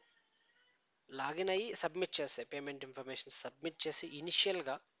అవ్వగానే, లాగిన్ అయ్యి సబ్మిట్ చేస్తే పేమెంట్ ఇన్ఫర్మేషన్ సబ్మిట్ చేసి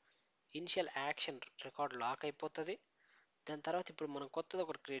ఇనిషియల్ యాక్షన్ రికార్డ్ లాక్ అయిపోతుంది. దాని తర్వాత ఇప్పుడు మనం కొత్తది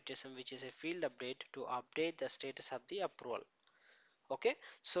ఒకటి క్రియేట్ చేసాం, which is a field update to update the status of the approval. Okay,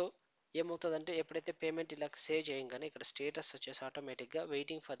 so ఏమవుతుందంటే ఎప్పుడైతే పేమెంట్ ఇలా సేవ్ చేయగానే ఇక్కడ స్టేటస్ వచ్చేసి ఆటోమేటిక్గా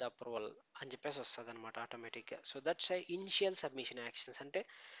వెయిటింగ్ ఫర్ ద అప్రూవల్ అని చెప్పేసి వస్తుంది అనమాట ఆటోమేటిక్గా. So that's I initial submission actions. అంటే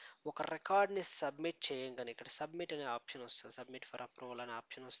ఒక రికార్డ్ని సబ్మిట్ చేయగానే ఇక్కడ సబ్మిట్ అనే ఆప్షన్ వస్తుంది, సబ్మిట్ ఫర్ అప్రూవల్ అనే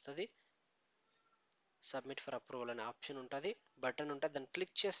ఆప్షన్ వస్తుంది, సబ్మిట్ ఫర్ అప్రూవల్ అనే ఆప్షన్ ఉంటుంది, బటన్ ఉంటుంది. దాన్ని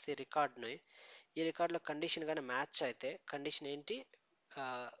క్లిక్ చేస్తే రికార్డ్ని, ఈ రికార్డులో కండిషన్ కానీ మ్యాచ్ అయితే కండిషన్ ఏంటి,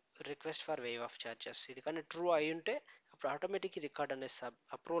 request for wave of charges, ఇది కానీ ట్రూ అయి ఉంటే అప్పుడు ఆటోమేటిక్ రికార్డ్ అనేది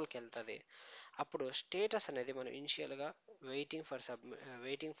అప్రూవల్కి వెళ్తుంది. అప్పుడు స్టేటస్ అనేది మనం ఇనిషియల్గా waiting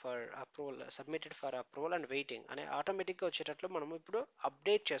for approval, submitted for approval and waiting అనే ఆటోమేటిక్గా వచ్చేటట్లు మనము ఇప్పుడు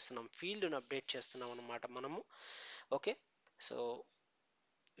అప్డేట్ చేస్తున్నాం, ఫీల్డ్ను అప్డేట్ చేస్తున్నాం అనమాట మనము. Okay, so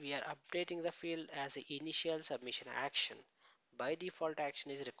we are updating the field as the initial submission action. By default action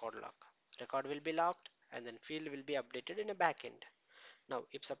is record lock. Record will be locked and then field will be updated in a backend. Now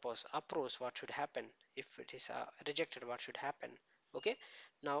if suppose approves, what should happen? If it is rejected, what should happen? Okay,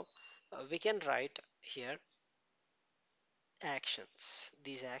 now we can write here actions.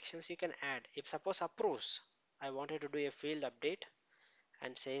 These actions you can add. If suppose approves, I wanted to do a field update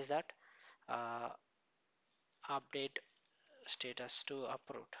and says that uh, update status to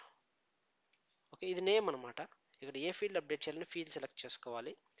approved. Okay, ఇది name అనమాట. ఇక్కడ ఏ field update చేయాలని field select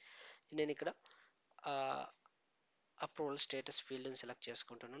చేసుకోవాలి. నేను ఇక్కడ approval status ఫీల్డ్ని select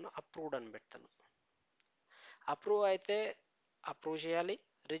చేసుకుంటున్నాను, approved అని పెడతాను. అప్రూవ్ అయితే అప్రూవ్ చేయాలి,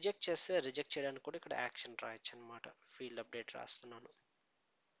 రిజెక్ట్ చేస్తే రిజెక్ట్ చేయడానికి కూడా ఇక్కడ యాక్షన్ రాయొచ్చు అనమాట. ఫీల్డ్ అప్డేట్ రాస్తున్నాను,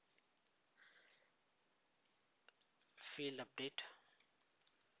 field update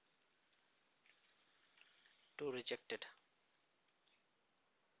to rejected.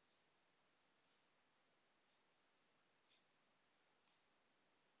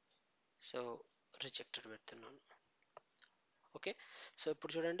 So rejected పెడుతున్నాను. ఓకే, సో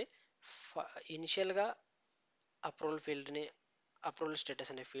ఇప్పుడు చూడండి, ఇనిషియల్గా అప్రూవల్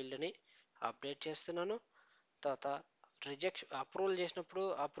స్టేటస్ అనే ఫీల్డ్ని అప్డేట్ చేస్తున్నాను. తర్వాత అప్రూవల్ చేసినప్పుడు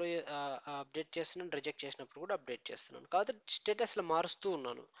అప్డేట్ చేస్తున్నాను, రిజెక్ట్ చేసినప్పుడు కూడా అప్డేట్ చేస్తున్నాను. కాకపోతే స్టేటస్లో మారుస్తూ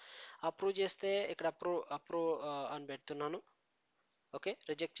ఉన్నాను. అప్రూవ్ చేస్తే ఇక్కడ అప్రూవ్ అని పెడుతున్నాను. ఓకే,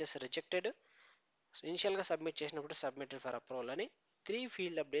 రిజెక్ట్ చేస్తే రిజెక్టెడ్, ఇనిషియల్గా సబ్మిట్ చేసినప్పుడు సబ్మిటెడ్ ఫర్ అప్రూవల్ అని 3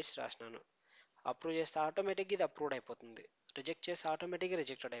 ఫీల్డ్ అప్డేట్స్ రాసినాను. అప్రూవ్ చేస్తే ఆటోమేటిక్గా ఇది అప్రూవ్డ్ అయిపోతుంది, రిజెక్ట్ చేస్తే ఆటోమేటిక్గా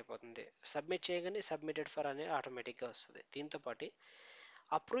రిజెక్టెడ్ అయిపోతుంది, సబ్మిట్ చేయగానే సబ్మిటెడ్ ఫర్ అని ఆటోమేటిక్గా వస్తుంది. దీంతోపాటు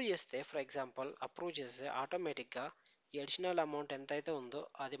అప్రూవ్ చేస్తే, ఫర్ ఎగ్జాంపుల్ అప్రూవ్ చేస్తే ఆటోమేటిక్గా ఈ అడిషనల్ అమౌంట్ ఎంత అయితే ఉందో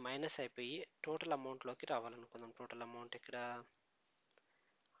అది మైనస్ అయిపోయి టోటల్ అమౌంట్లోకి రావాలనుకుందాం. టోటల్ అమౌంట్ ఇక్కడ,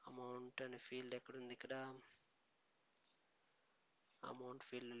 అమౌంట్ అనే ఫీల్డ్ ఎక్కడుంది, ఇక్కడ అమౌంట్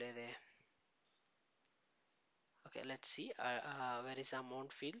ఫీల్డ్ లేదే. Okay, let's see where is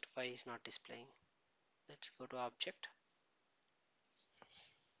amount field, why is not displaying. Let's go to object,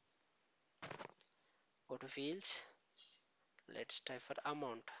 go to fields, let's type for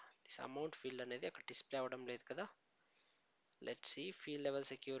amount. Amount field అనేది అక్కడ display అవ్వడం లేదు కదా. Let's see field level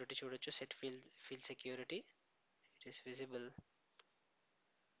security చూడొచ్చు. Set field security, it is visible.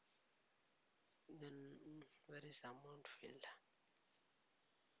 Then where is amount field?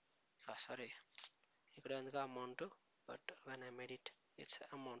 Sorry, ఇక్కడ ఎందుకు amount, but when I made it's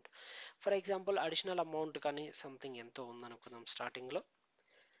amount. For example additional amount కానీ something ఎంతో ఉందనుకుందాం. స్టార్టింగ్లో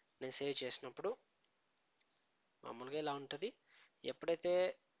నేను సేవ్ చేసినప్పుడు మామూలుగా ఇలా ఉంటుంది. ఎప్పుడైతే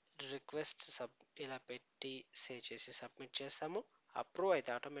రిక్వెస్ట్ ఇలా పెట్టి సేవ్ చేసి సబ్మిట్ చేస్తామో అప్రూవ్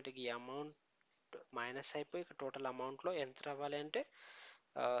అయితే ఆటోమేటిక్ ఈ అమౌంట్ మైనస్ అయిపోయి టోటల్ అమౌంట్లో ఎంత రావాలి అంటే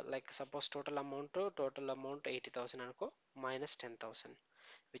లైక్ సపోజ్ టోటల్ అమౌంట్ 80,000 అనుకో, మైనస్ 10,000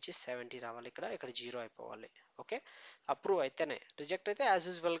 విచ్ ఇస్ 70 రావాలి. ఇక్కడ జీరో అయిపోవాలి. ఓకే, అప్రూవ్ అయితేనే. రిజెక్ట్ అయితే యాజ్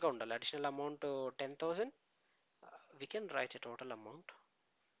యూజువల్గా ఉండాలి. Additional amount 10,000, we can write a total amount,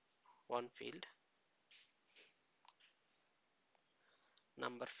 one field,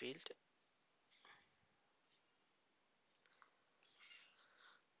 number field,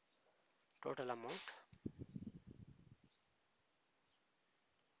 total amount,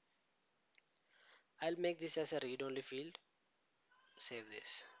 I'll make this as a read only field. Save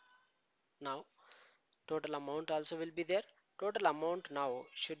this. Now total amount also will be there. Total amount now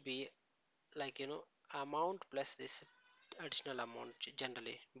should be like amount plus this additional amount,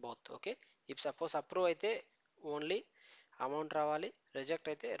 generally both. Okay, if suppose approve అయితే only amount రావాలి, reject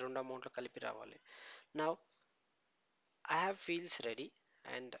అయితే రెండు అమౌంట్లు కలిపి రావాలి. Now I have fields ready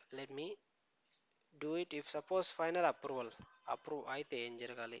and let me do it. If suppose final approve అయితే ఏం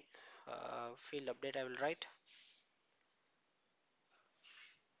జరగాలి? Field update I will write.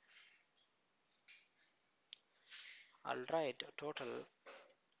 I'll write total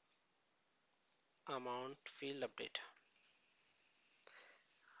amount field update.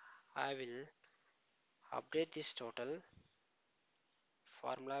 I will update this total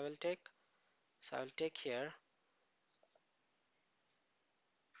formula. I will take, so I will take here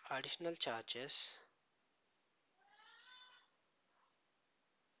additional charges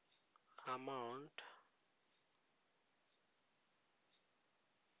amount,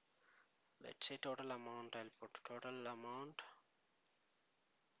 let's say total amount. I'll put total amount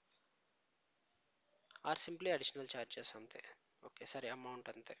or simply additional charges ante. Okay, sorry, amount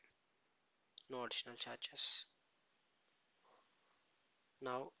ante, no additional charges.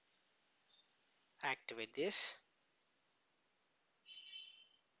 Now activate this.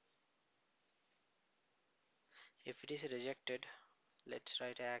 If it is rejected, let's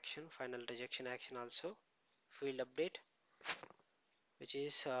write a action, final rejection action also, field update, which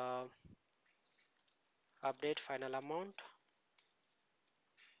is update final amount.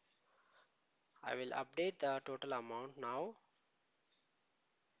 I will update the total amount. Now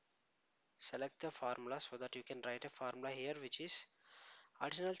select the formula so that you can write a formula here, which is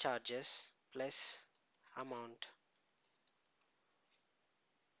additional charges plus amount.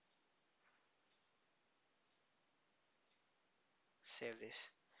 Save this.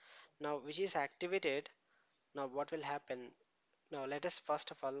 Now which is activated. Now what will happen? Now let us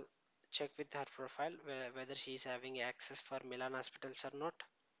first of all check with her profile whether she is having access for Milan hospitals or not.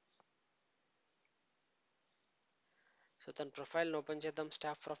 So తన ప్రొఫైల్ని open చేద్దాం,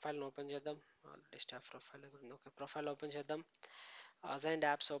 staff ప్రొఫైల్ని open చేద్దాం. Already staff profile ఉంది. Okay, profile open చేద్దాం. అజైన్డ్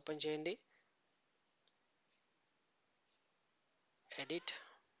apps open చేయండి, edit,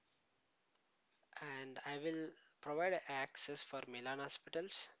 and I will provide access for Milan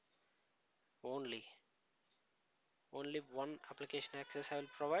hospitals only one application access I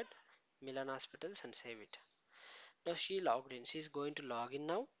will provide, Milan hospitals, and save it. Now she logged in, she is going to log in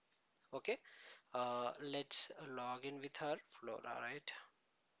now. Okay, let's log in with her, Flora, right?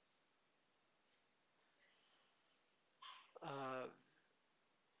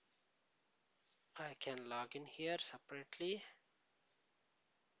 I can log in here separately.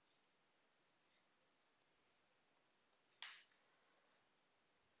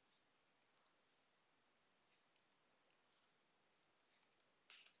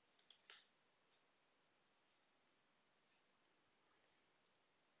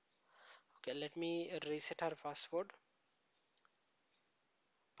 Okay, let me reset her password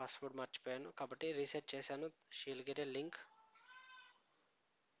మర్చిపోయాను కాబట్టి reset చేశాను. She'll get a link.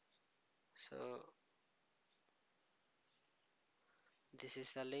 So this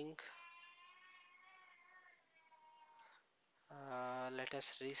is the link. Let us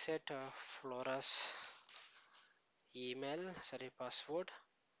reset Flora's email, sorry, password.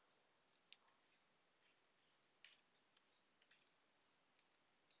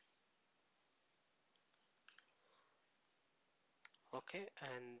 Okay,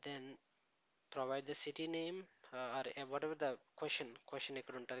 and then provide the city name or whatever the question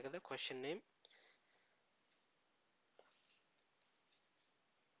ఇక్కడ ఉంటుంది కదా, question name.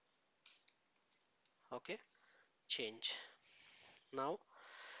 Okay, change. Now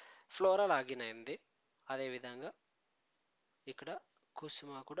flora login అయింది. అదేవిధంగా ఇక్కడ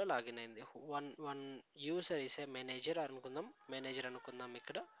కుసుమ కూడా login అయింది. One user is a manager అనుకుందాం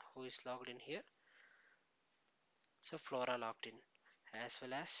ఇక్కడ, who is logged in here. So flora logged in as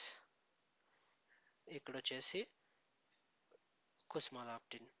well as ఇక్కడ వచ్చేసి కుసుమ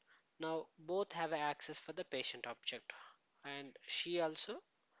logged in. Now both have access for the patient object and she also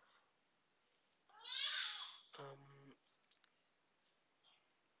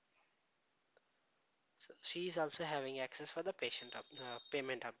so she is also having access for the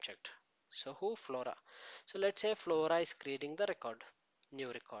payment object. So who? Flora. So let's say Flora is creating the record,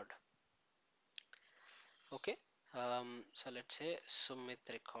 new record. Okay, so let's say Sumit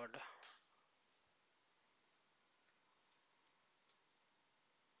record.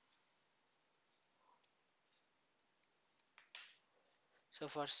 So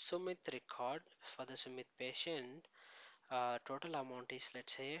for Sumit record, for the Sumit patient, total amount is,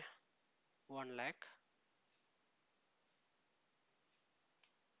 let's say, 1 lakh,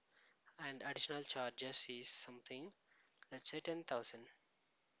 and additional charges is something, let's say 10,000,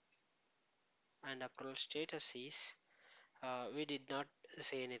 and approval status is, we did not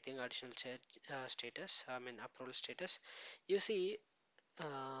say anything additional status, I mean approval status. You see,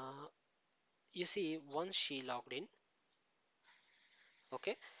 uh, once she logged in,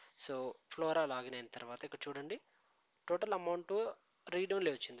 okay, so flora login అయిన తర్వాత ఇక్కడ చూడండి, total amount read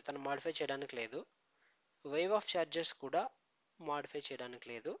only వచ్చింది, తను modify చేయడానికి లేదు. Wave of charges కూడా modify చేయడానికి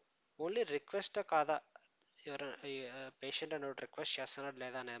లేదు. ఓన్లీ రిక్వెస్ట్ కాదా, ఎవరైనా పేషెంట్ అన్నోడు రిక్వెస్ట్ చేస్తున్నాడు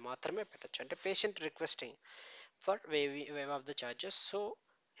లేదా అనేది మాత్రమే పెట్టచ్చు. అంటే patient requesting for waive of the charges. So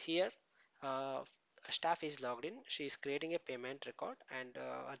here staff is logged in, she is creating a payment record, and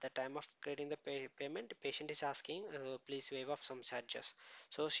at the time of creating the payment, patient is asking please waive off some charges.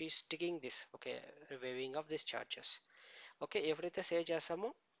 So she is ticking this, okay, waiving of these charges. Okay, ఎప్పుడైతే save చేస్తామో,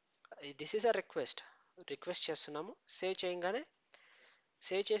 this is a request చేస్తున్నాము,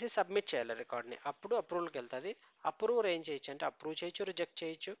 save చేసి submit చేయాలి రికార్డ్ని, అప్పుడు అప్రూవల్కి వెళ్తుంది. Approver ఏం చేయొచ్చు అంటే అప్రూవ్ చేయొచ్చు, రిజెక్ట్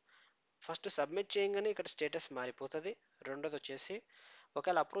చేయొచ్చు. ఫస్ట్ సబ్మిట్ చేయగానే ఇక్కడ స్టేటస్ మారిపోతుంది. రెండోది వచ్చేసి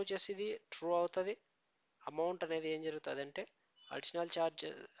ఒకవేళ అప్రూవ్ చేసి ఇది ట్రూ అవుతుంది, అమౌంట్ అనేది ఏం జరుగుతుంది అంటే అడిషనల్ ఛార్జ్,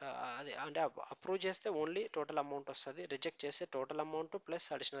 అది అంటే అప్రూవ్ చేస్తే ఓన్లీ టోటల్ అమౌంట్ వస్తుంది, రిజెక్ట్ చేస్తే total amount plus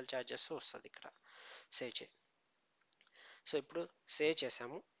additional charges వస్తుంది. ఇక్కడ సేవ్ చేయి. సో ఇప్పుడు సేవ్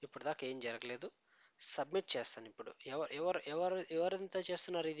చేసాము, ఇప్పుడు దాకా ఏం జరగలేదు. సబ్మిట్ చేస్తాను ఇప్పుడు. ఎవరంతా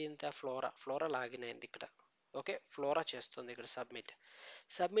చేస్తున్నారు ఇది ఇంత? ఫ్లోరా లాగిన్ అయింది ఇక్కడ. ఓకే, ఫ్లోరా చేస్తుంది ఇక్కడ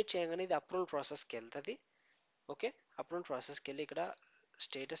సబ్మిట్ చేయగానే ఇది అప్రూవల్ ప్రాసెస్కి వెళ్తుంది. ఓకే, అప్రూవల్ ప్రాసెస్కి వెళ్ళి ఇక్కడ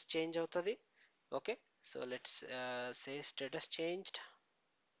స్టేటస్ చేంజ్ అవుతుంది. Okay, so let's say status changed,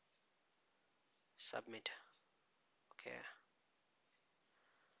 submit. Okay,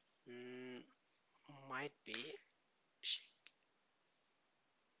 might be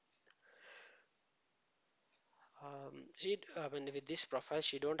I mean with this profile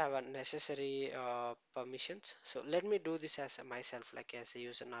she don't have a necessary permissions. So let me do this as myself, like as a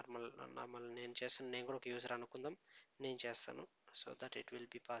user, normal నేను చేస్తాను, నేను కూడా ఒక user అనుకుందాం, నేను చేస్తాను. So that it will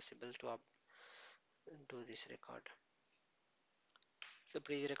be possible to do this record. So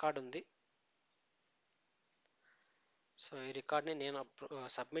ఇప్పుడు ఈ రికార్డ్ ఉంది. సో ఈ రికార్డ్ని నేను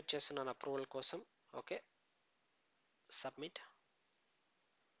సబ్మిట్ చేస్తున్నాను అప్రూవల్ కోసం. Okay, submit.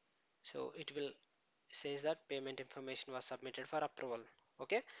 So it will says that payment information was submitted for approval.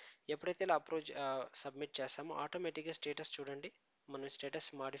 Okay, ఎప్పుడైతే ఇలా సబ్మిట్ చేస్తామో ఆటోమేటిక్గా స్టేటస్ చూడండి, మనం స్టేటస్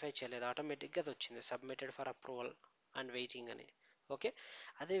మాడిఫై చేయలేదు, ఆటోమేటిక్గా అది వచ్చింది submitted for approval and waiting అని. ఓకే,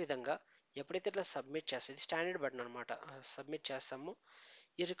 అదేవిధంగా ఎప్పుడైతే ఇట్లా సబ్మిట్ చేస్తుంది, స్టాండర్డ్ బటన్ అనమాట, సబ్మిట్ చేస్తాము,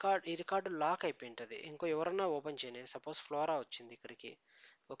 ఈ రికార్డు లాక్ అయిపోయి ఉంటుంది. ఇంకో ఎవరన్నా ఓపెన్ చేయని, సపోజ్ ఫ్లోరా వచ్చింది ఇక్కడికి.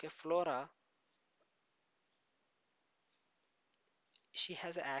 Okay, flora she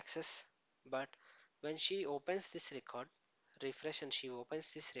has access, but when she opens this record, refresh and she opens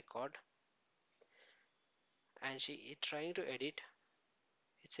this record and she is trying to edit,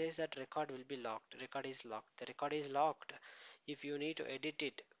 it says that record will be locked, record is locked, the record is locked. If you need to edit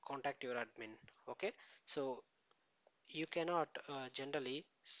it, contact your admin. Okay, so you cannot generally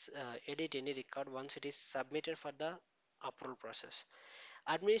edit any record once it is submitted for the approval process.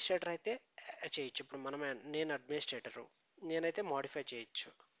 Administrator అయితే చేయొచ్చు. ఇప్పుడు నేను administrator, నేనైతే modify చేయొచ్చు,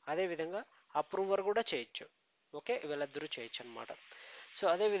 అదేవిధంగా approver కూడా చేయొచ్చు. Okay, వీళ్ళిద్దరూ చేయొచ్చు అనమాట. సో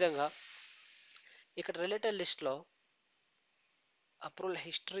అదేవిధంగా ఇక్కడ రిలేటెడ్ లిస్ట్లో అప్రూవల్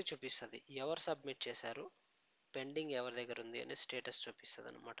హిస్టరీ చూపిస్తుంది, ఎవరు సబ్మిట్ చేశారు, పెండింగ్ ఎవరి దగ్గర ఉంది అనే స్టేటస్ చూపిస్తుంది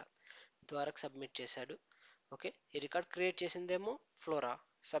అనమాట. ద్వారక్ సబ్మిట్ చేశాడు. ఓకే, ఈ record create చేసిందేమో flora,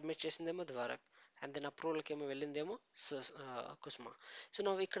 submit చేసిందేమో ద్వారక్, and then అప్రూవల్కి ఏమో వెళ్ళిందేమో కుస్మా. సో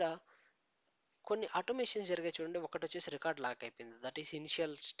నువ్వు ఇక్కడ కొన్ని ఆటోమేషన్స్ జరిగే చూడండి. ఒకటి వచ్చేసి రికార్డ్ లాక్ అయిపోయింది, దట్ ఈస్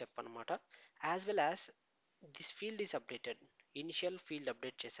ఇనిషియల్ స్టెప్ అనమాట. As well as this field is updated, initial field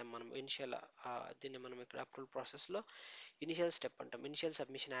update చేసాం మనం. ఇనిషియల్ దీన్ని మనం ఇక్కడ అప్రూవల్ ప్రాసెస్లో ఇనిషియల్ స్టెప్ అంటాం. ఇనిషియల్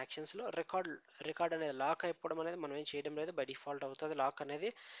సబ్మిషన్ యాక్షన్స్లో రికార్డ్ అనేది లాక్ అయిపోవడం అనేది మనం ఏం చేయడం లేదు, బై డిఫాల్ట్ అవుతుంది లాక్ అనేది.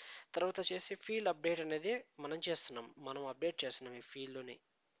 తర్వాత వచ్చేసి ఫీల్డ్ అప్డేట్ అనేది మనం అప్డేట్ చేస్తున్నాం ఈ ఫీల్డ్ని,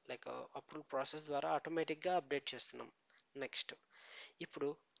 లైక్ అప్రూవల్ ప్రాసెస్ ద్వారా ఆటోమేటిక్గా అప్డేట్ చేస్తున్నాం. నెక్స్ట్ ఇప్పుడు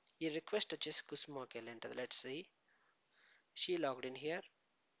ఈ రిక్వెస్ట్ వచ్చేసి కుస్మాకి వెళ్ళి ఉంటుంది. Let's see she logged in here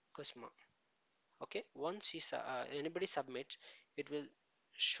కుస్మా. Okay, once anybody submits, it will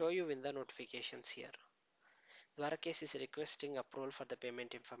show you in the notifications here. Dwarakes is requesting approval for the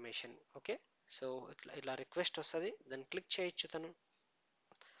payment information. Okay, so itla request వస్తుంది, then click చేయొచ్చు. తను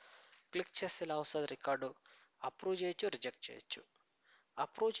click చేస్తే ఇలా వస్తుంది record. Approve చేయొచ్చు, reject చేయొచ్చు.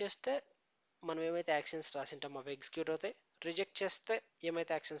 Approve చేస్తే మనం ఏమైతే యాక్షన్స్ రాసింటామో అవి ఎగ్జిక్యూట్ అవుతాయి. రిజెక్ట్ చేస్తే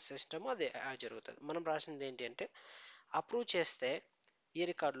ఏమైతే యాక్షన్స్ చేసింటామో అది జరుగుతుంది. మనం రాసింది ఏంటి అంటే, అప్రూవ్ చేస్తే ఈ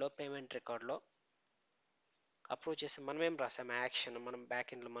రికార్డులో, పేమెంట్ రికార్డులో అప్రూవ్ చేస్తే మనం ఏం రాసాము, యాక్షన్ మనం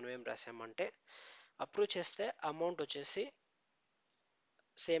బ్యాక్ ఎండ్లో మనం ఏం రాసామంటే, అప్రూవ్ చేస్తే అమౌంట్ వచ్చేసి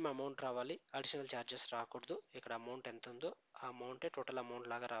సేమ్ అమౌంట్ రావాలి, అడిషనల్ ఛార్జెస్ రాకూడదు. ఇక్కడ అమౌంట్ ఎంత ఉందో ఆ అమౌంటే టోటల్ అమౌంట్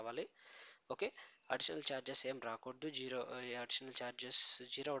లాగా రావాలి. ఓకే, అడిషనల్ ఛార్జెస్ ఏం రాకూడదు, జీరో. అడిషనల్ ఛార్జెస్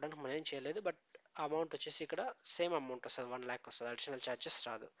జీరో అవ్వడానికి మనం ఏం చేయలేదు, బట్ అమౌంట్ వచ్చేసి ఇక్కడ సేమ్ అమౌంట్ వస్తుంది, 1 lakh వస్తుంది, అడిషనల్ ఛార్జెస్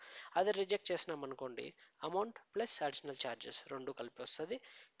రాదు. అదే రిజెక్ట్ చేసినాం అనుకోండి, అమౌంట్ ప్లస్ అడిషనల్ ఛార్జెస్ రెండు కలిపి వస్తుంది,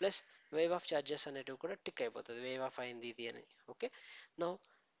 ప్లస్ వేవ్ ఆఫ్ ఛార్జెస్ అనేటివి కూడా టిక్ అయిపోతుంది, వేవ్ ఆఫ్ అయింది ఇది అని. Okay, now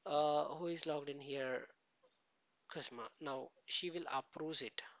who is logged in here Kusma. Now she will approve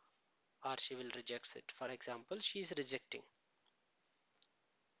it or she will reject it. For example, she is rejecting,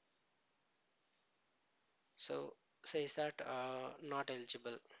 so says that not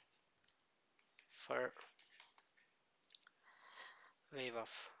eligible for waive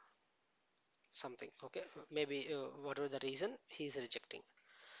of something. Okay, maybe whatever the reason he is rejecting,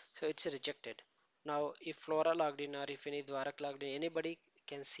 so it's rejected. Now if Flora logged in or if any Dwarak logged in, anybody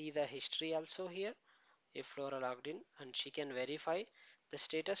can see the history also here. If Flora logged in and she can verify the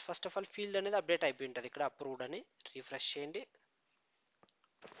status, first of all field అనేది update అయిపోయి ఉంటుంది. ఇక్కడ approved అని refresh చేయండి,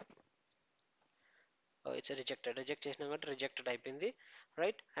 it's reject చేసినా కాబట్టి rejected అయిపోయింది,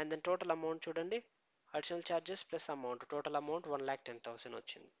 right. And then total amount చూడండి, additional charges plus amount, total amount 1,10,000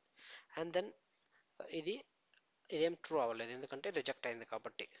 వచ్చింది. అండ్ దెన్ ఇది ఇదేం ట్రూ అవ్వలేదు, ఎందుకంటే రిజెక్ట్ అయింది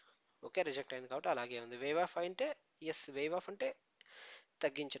కాబట్టి. ఓకే, రిజెక్ట్ అయింది కాబట్టి అలాగే ఉంది. వేవ్ ఆఫ్ అంటే ఎస్, వేవ్ ఆఫ్ అంటే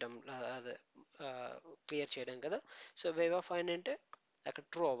తగ్గించడం, అదే క్లియర్ చేయడం కదా. సో వేవ్ ఆఫ్ ఫైన్ అంటే అక్కడ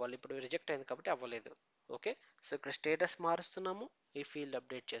ట్రూ అవ్వాలి, ఇప్పుడు రిజెక్ట్ అయింది కాబట్టి అవ్వలేదు. ఓకే, సో ఇక్కడ స్టేటస్ మారుస్తున్నాము, ఈ ఫీల్డ్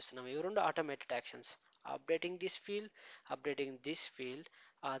అప్డేట్ చేస్తున్నాము. ఇవి రెండు automated actions. Updating this field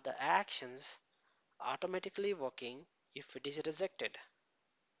are the actions automatically working if it is rejected.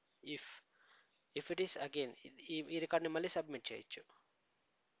 if it is again, ఈ రికార్డ్ని మళ్ళీ సబ్మిట్ చేయొచ్చు.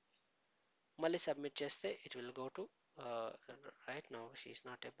 మళ్ళీ సబ్మిట్ చేస్తే it will go to right now she is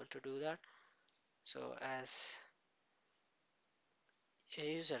not able to do that, so as a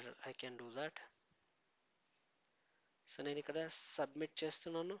user I can do that. So నేను ఇక్కడ submit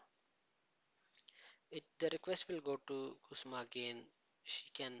చేస్తున్నాను. The request will go to Kusma again. She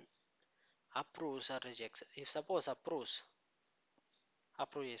can approves or rejects. If suppose approve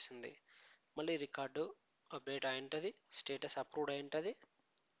చేసింది, మళ్ళీ record update అయింటుంది, status approved అయింటుంది,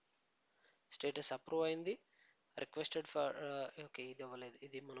 status approve అయింది. Requested for okay, ఇది అవ్వలేదు,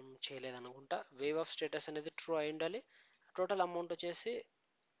 ఇది మనం చేయలేదు అనుకుంటా. వేవ్ ఆఫ్ స్టేటస్ అనేది ట్రూ అయి ఉండాలి. టోటల్ అమౌంట్ వచ్చేసి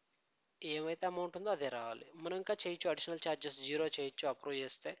ఏమైతే అమౌంట్ ఉందో అదే రావాలి. మనం ఇంకా చేయొచ్చు, అడిషనల్ ఛార్జెస్ జీరో చేయొచ్చు అప్రూవ్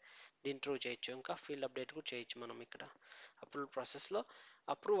చేస్తే, దీన్ని ట్రూ చేయొచ్చు, ఇంకా ఫీల్డ్ అప్డేట్ కూడా చేయొచ్చు. మనం ఇక్కడ అప్రూవ్ ప్రాసెస్లో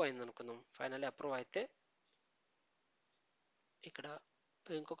అప్రూవ్ అయింది అనుకుందాం, ఫైనల్లీ అప్రూవ్ అయితే ఇక్కడ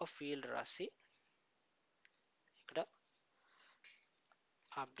ఇంకొక ఫీల్డ్ రాసి ఇక్కడ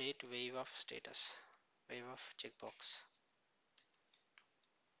update wave of status, wave of check box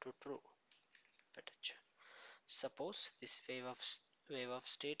to true పెట్టచ్చు. Suppose this wave of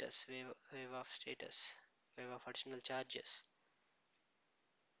status, wave of additional charges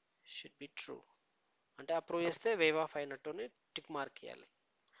should be true అంటే అప్రూవ్ చేస్తే వేవ్ ఆఫ్ అయినట్టుని టిక్ మార్క్ ఇవ్వాలి.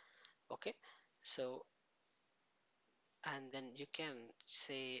 Okay, so and then you can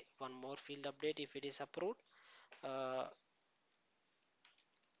say one more field update if it is approved.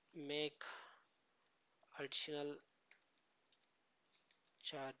 Make additional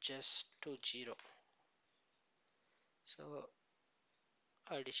charges to 0. So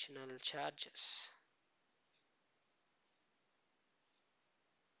additional charges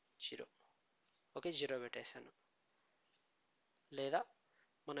 0. Okay, 0 పెట్టేశాను. లేదా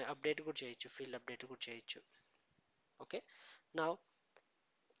మనం update కూడా చేయొచ్చు, field update కూడా చేయొచ్చు. Okay, now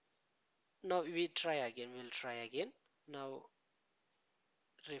we try again, we'll try again. Now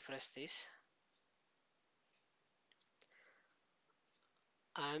refresh this.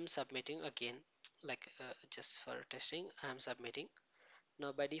 I am submitting again, like just for testing I am submitting.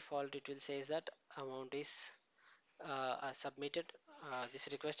 Now by default it will say that amount is submitted, this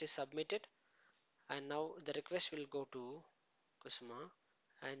request is submitted, and now the request will go to Kusma,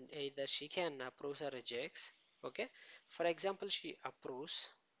 and either she can approves or rejects. Okay, for example she approves,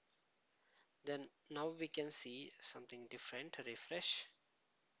 then now we can see something different. Refresh,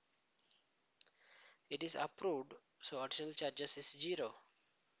 it is approved, so additional charges is 0.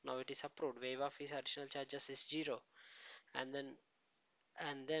 Now it is approved, waive of fees additional charges is 0, and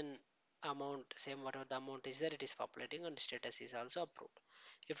then amount same, whatever the amount is there, it is populating and status is also approved.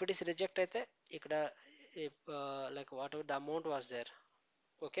 If it is reject అయితే ఇక్కడ like whatever the amount was there,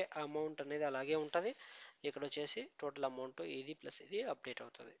 okay, amount అనేది అలాగే ఉంటుంది. ఇక్కడ వచ్చేసి total amount ఇది plus ఇది update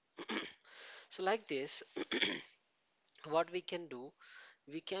అవుతుంది. So like this what we can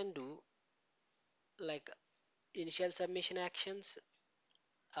do like initial submission actions,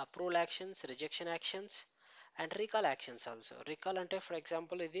 approval actions, rejection actions, and recall actions also. Recall అంటే for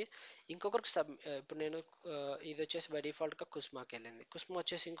example ఇది ఇంకొకరికి ఇప్పుడు నేను ఇది వచ్చేసి బై డిఫాల్ట్గా కుస్మాకి వెళ్ళింది, కుస్మా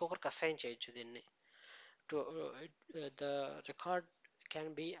వచ్చేసి ఇంకొకరికి అసైన్ చేయొచ్చు దీన్ని. To the record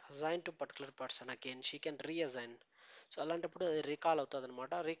can be assign to particular person, again she can reassign. So అలాంటప్పుడు అది రీకాల్ అవుతుంది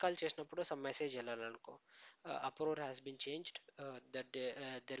అనమాట. రీకాల్ చేసినప్పుడు some message వెళ్ళాలనుకో, approver has been changed, that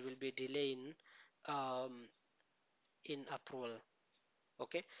there will be delay in approval.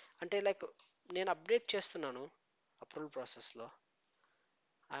 Okay, అంటే like నేను update చేస్తున్నాను approval ప్రాసెస్లో,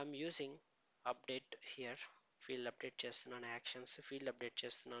 I'm using update here, field update చేస్తున్నాను, యాక్షన్స్ ఫీల్డ్ అప్డేట్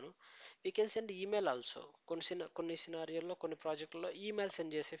చేస్తున్నాను. We can send email also. కొన్ని సినారియోల్లో కొన్ని ప్రాజెక్టుల్లో email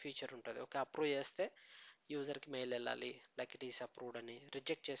send చేసే feature ఉంటుంది. ఓకే, అప్రూవ్ చేస్తే యూజర్కి మెయిల్ వెళ్ళాలి లైక్ ఇట్ ఈస్ అప్రూవ్డ్ అని,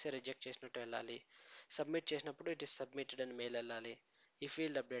 రిజెక్ట్ చేస్తే రిజెక్ట్ చేసినట్టు వెళ్ళాలి, సబ్మిట్ చేసినప్పుడు ఇట్ ఈస్ సబ్మిటెడ్ అని మెయిల్ వెళ్ళాలి, ఈ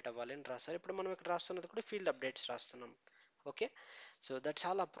ఫీల్డ్ అప్డేట్ అవ్వాలి అని రాస్తారు. ఇప్పుడు మనం ఇక్కడ రాస్తున్నది కూడా ఫీల్డ్ అప్డేట్స్ రాస్తున్నాం. Okay, so that's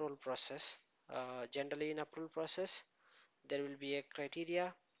all approval process. Generally in approval process there will be a criteria,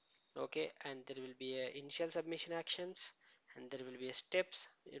 okay, and there will be a initial submission actions, and there will be a steps.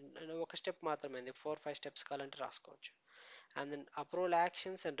 ఒక step మాత్రమే, 4-5 steps కావాలంటే రాసుకోవచ్చు. And then approval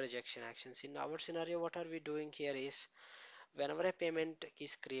actions and rejection actions. In our scenario what are we doing here is, whenever a payment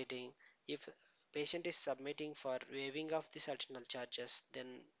is creating, if patient is submitting for waiving of these additional charges, then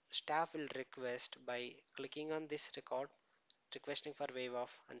staff will request by clicking on this record requesting for waive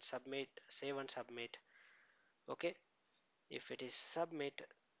off and submit, save and submit. Okay, if it is submit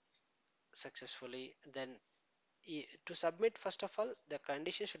successfully, then to submit first of all the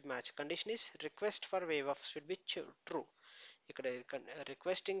condition should match. Condition is request for waive off should be true. ఇక్కడ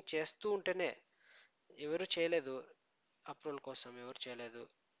requesting చేస్తూ ఉంటేనే, ఎవరు చేయలేదు approval కోసం, ఎవరు చేయలేదు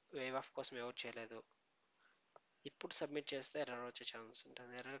wave of కోసం, ఎవరు చేయలేదు, ఇప్పుడు సబ్మిట్ చేస్తే ఎర్రర్ వచ్చే ఛాన్స్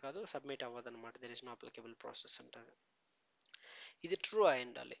ఉంటుంది. ఎర్రర్ కాదు, సబ్మిట్ అవ్వదు అనమాట, there is no applicable process ఉంటుంది. ఇది ట్రూ అయి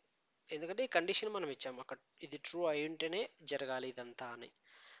ఉండాలి, ఎందుకంటే ఈ కండిషన్ మనం ఇచ్చాము అక్కడ, ఇది ట్రూ అయి ఉంటేనే జరగాలి ఇదంతా అని.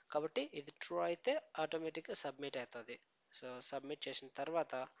 కాబట్టి ఇది ట్రూ అయితే ఆటోమేటిక్గా సబ్మిట్ అవుతుంది. సో సబ్మిట్ చేసిన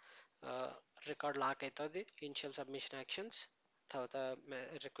తర్వాత రికార్డ్ లాక్ అవుతుంది, ఇనిషియల్ సబ్మిషన్ యాక్షన్స్, తర్వాత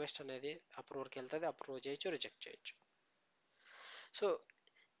రిక్వెస్ట్ అనేది అప్రూవర్కి వెళ్తుంది, అప్రూవ్ చేయొచ్చు, రిజెక్ట్ చేయొచ్చు. సో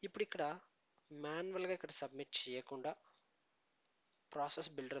ఇప్పుడు ఇక్కడ మాన్యువల్గా ఇక్కడ సబ్మిట్ చేయకుండా ప్రాసెస్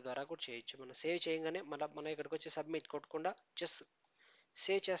బిల్డర్ ద్వారా కూడా చేయొచ్చు. మనం సేవ్ చేయగానే మన ఇక్కడికి వచ్చి సబ్మిట్ కొట్టకుండా జస్ట్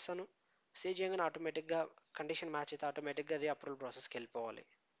సేవ్ చేస్తాను, సేవ్ చేయగానే ఆటోమేటిక్గా కండిషన్ మ్యాచ్ అయితే ఆటోమేటిక్గా అది అప్రూవల్ ప్రాసెస్కి వెళ్ళిపోవాలి.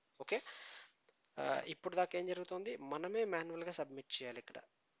 ఓకే, ఇప్పుడు దాకా ఏం జరుగుతుంది, మనమే మాన్యువల్గా సబ్మిట్ చేయాలి ఇక్కడ.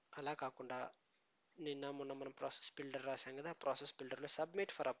 అలా కాకుండా మొన్న మనం ప్రాసెస్ బిల్డర్ రాసాం కదా, ప్రాసెస్ బిల్డర్లో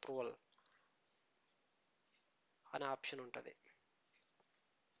సబ్మిట్ ఫర్ అప్రూవల్ అనే ఆప్షన్ ఉంటుంది.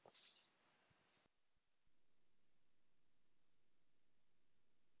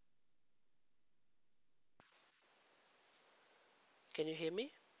 Can you here me?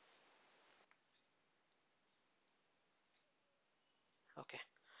 Okay,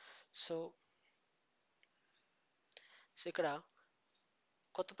 so ఇక్కడ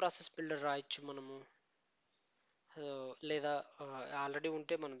కొత్త ప్రాసెస్ బిల్డర్ రాయొచ్చు మనము, లేదా ఆల్రెడీ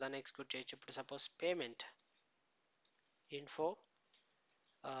ఉంటే మనం దాన్ని ఎగ్జిక్యూట్ చేయొచ్చు. ఇప్పుడు suppose payment info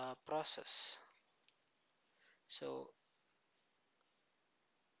process, so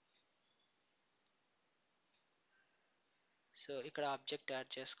ఇక్కడ ఆబ్జెక్ట్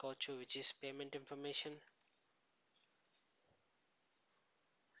యాడ్ చేసుకోవచ్చు which is payment information.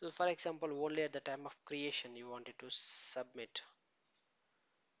 So for example only at the time of creation you wanted to submit,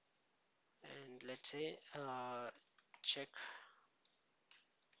 and let's say check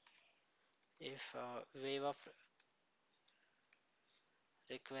if wave of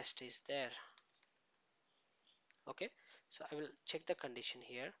request is there. Okay, so I will check the condition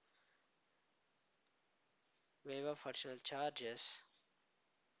here. Wave of additional charges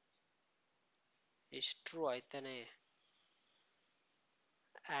is true అయితేనే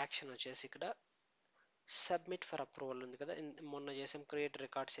action వచ్చేసి ఇక్కడ submit for approval ఉంది కదా. మొన్న చేసాం create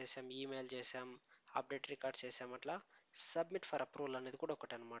records చేసాం, email చేసాం, update records చేసాం, అట్లా సబ్మిట్ ఫర్ అప్రూవల్ అనేది కూడా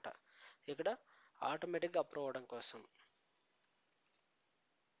ఒకటి అనమాట. ఇక్కడ ఆటోమేటిక్గా అప్రూవ్ అవ్వడం కోసం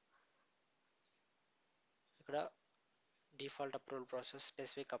ఇక్కడ default approval process,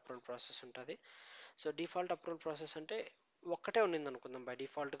 specific approval process ఉంటుంది. సో డిఫాల్ట్ అప్రూవల్ ప్రాసెస్ అంటే ఒక్కటే ఉన్నింది అనుకుందాం, బై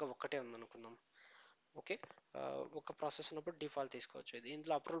డిఫాల్ట్గా ఒక్కటే ఉంది అనుకుందాం. ఓకే, ఒక ప్రాసెస్ ఉన్నప్పుడు డిఫాల్ట్ తీసుకోవచ్చు. ఇది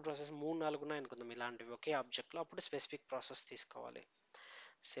ఇందులో అప్రూవల్ ప్రాసెస్ 3-4 ఉన్నాయి అనుకుందాం ఇలాంటివి ఒకే ఆబ్జెక్ట్లో, అప్పుడు స్పెసిఫిక్ ప్రాసెస్ తీసుకోవాలి.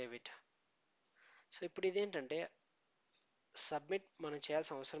 Save it. సో ఇప్పుడు ఇదేంటంటే సబ్మిట్ మనం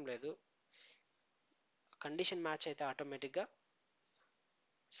చేయాల్సిన అవసరం లేదు, కండిషన్ మ్యాచ్ అయితే ఆటోమేటిక్గా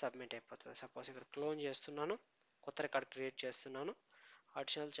సబ్మిట్ అయిపోతుంది. సపోజ్ ఇక్కడ క్లోన్ చేస్తున్నాను, కొత్త రికార్డ్ క్రియేట్ చేస్తున్నాను,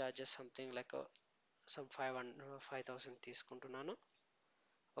 additional charges something like some 5,000 తీసుకుంటున్నాను.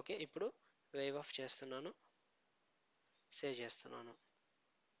 ఓకే, ఇప్పుడు వేవ్ ఆఫ్ చేస్తున్నాను, సేవ్ చేస్తున్నాను.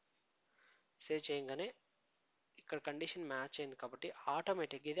 సేవ్ చేయగానే ఇక్కడ కండిషన్ మ్యాచ్ అయింది కాబట్టి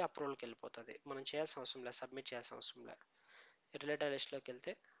ఆటోమేటిక్గా ఇది అప్రూవల్కి వెళ్ళిపోతుంది. మనం చేయాల్సిన అవసరం లేదు, సబ్మిట్ చేయాల్సిన అవసరం లేదు. రిలేటెడ్ లిస్ట్లోకి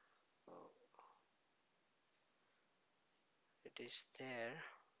వెళ్తే it is there.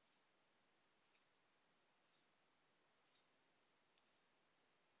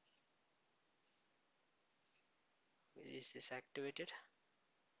 Is this activated?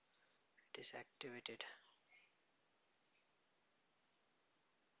 It is activated.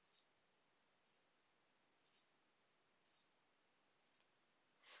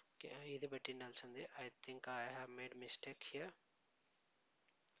 Okay, ఇది పెట్టిండాల్సింది. I think I have made mistake here.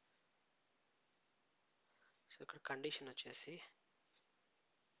 So ఇక్కడ కండిషన్ వచ్చేసి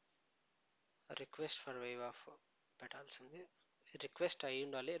రిక్వెస్ట్ ఫర్ వేవ్ ఆఫ్ పెట్టాల్సింది. రిక్వెస్ట్ అయి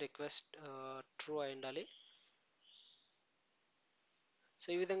ఉండాలి, రిక్వెస్ట్ ట్రూ అయి ఉండాలి. సో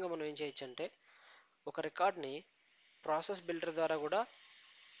ఈ విధంగా మనం ఏం చేయొచ్చు అంటే ఒక రికార్డ్ని ప్రాసెస్ బిల్డర్ ద్వారా కూడా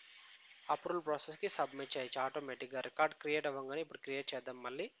అప్రూవల్ ప్రాసెస్కి సబ్మిట్ చేయొచ్చు ఆటోమేటిక్గా. రికార్డ్ క్రియేట్ అవ్వగానే ఇప్పుడు క్రియేట్ చేద్దాం.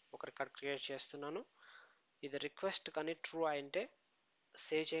 మళ్ళీ ఒక రికార్డ్ క్రియేట్ చేస్తున్నాను. ఇది రిక్వెస్ట్ కానీ ట్రూ అయింటే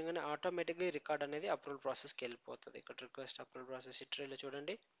సేవ్ చేయగానే ఆటోమేటిక్గా ఈ రికార్డ్ అనేది అప్రూవల్ ప్రాసెస్కి వెళ్ళిపోతుంది. ఇక్కడ రిక్వెస్ట్ అప్రూవల్ ప్రాసెస్ హిస్టరీలో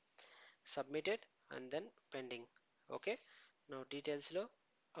చూడండి, submitted and then pending. Okay, నా డీటెయిల్స్లో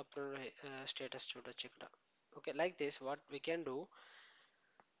అప్రూవల్ స్టేటస్ చూడొచ్చు ఇక్కడ. Okay, like this what we can do,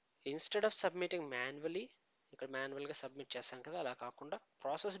 instead of submitting manually, ఇక్కడ మాన్యువల్గా సబ్మిట్ చేస్తాం కదా, అలా కాకుండా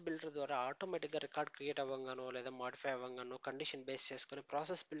ప్రాసెస్ బిల్డర్ ద్వారా ఆటోమేటిక్గా రికార్డ్ క్రియేట్ అవ్వగానో లేదా మాడిఫై అవ్వగానో కండిషన్ బేస్ చేసుకొని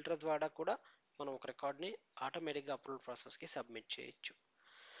ప్రాసెస్ బిల్డర్ ద్వారా కూడా మనం ఒక రికార్డ్ని ఆటోమేటిక్గా అప్రూవల్ ప్రాసెస్కి సబ్మిట్ చేయొచ్చు.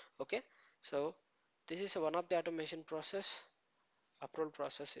 Okay, so this is one of the automation process. Approval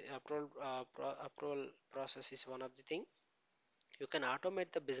process is one of the thing. You can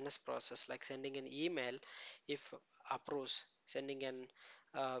automate the business process like sending an email if approves, sending an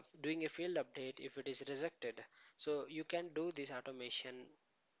doing a field update if it is rejected. So you can do this automation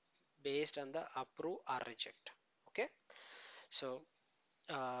based on the approve or reject. Okay, so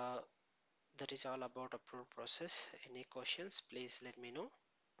uh, that is all about approve process. Any questions, please let me know.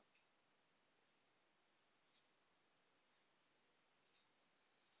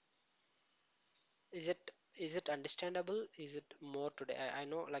 Is it understandable? Is it more today? I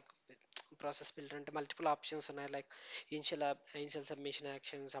know like process builder అంటే multiple options ఉన్నాయి, like initial submission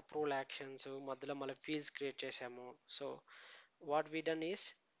actions, approval actions, మధ్యలో మళ్ళీ fields create చేసాము. So what we done is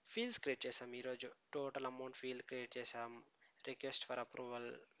fields create చేసాం ఈరోజు. Total amount field create చేసాం, request for approval,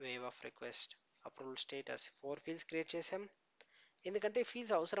 wave of request, approval status, 4 fields create చేసాం. ఎందుకంటే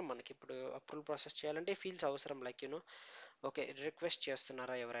fields అవసరం మనకి, ఇప్పుడు అప్రూవల్ ప్రాసెస్ చేయాలంటే ఫీల్డ్స్ అవసరం. లైక్ యూనో, ఓకే రిక్వెస్ట్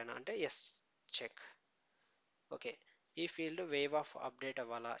చేస్తున్నారా ఎవరైనా అంటే ఎస్ చెక్. ఓకే, ఈ ఫీల్డ్ వేవ్ ఆఫ్ అప్డేట్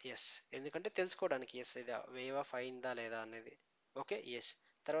అవ్వాలా, ఎస్, ఎందుకంటే తెలుసుకోవడానికి ఎస్ ఇది వేవ్ ఆఫ్ అయిందా లేదా అనేది. Okay, yes.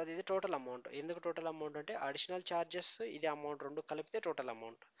 తర్వాత ఇది టోటల్ అమౌంట్. ఎందుకు టోటల్ అమౌంట్ అంటే అడిషనల్ ఛార్జెస్ ఇది అమౌంట్ రెండు కలిపితే టోటల్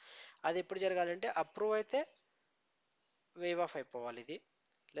అమౌంట్. అది ఎప్పుడు జరగాలంటే అప్రూవ్ అయితే వేవ్ ఆఫ్ అయిపోవాలి ఇది,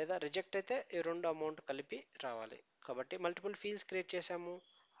 లేదా రిజెక్ట్ అయితే ఈ రెండు అమౌంట్ కలిపి రావాలి. కాబట్టి మల్టిపుల్ ఫీల్డ్స్ క్రియేట్ చేసాము,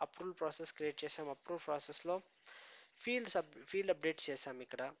 అప్రూవల్ ప్రాసెస్ క్రియేట్ చేసాము. అప్రూవల్ ప్రాసెస్లో ఫీల్డ్ అప్డేట్ చేసాము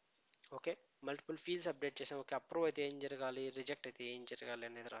ఇక్కడ. ఓకే, మల్టిపుల్ ఫీల్డ్స్ అప్డేట్ చేసాము. ఓకే, అప్రూవ్ అయితే ఏం జరగాలి, రిజెక్ట్ అయితే ఏం జరగాలి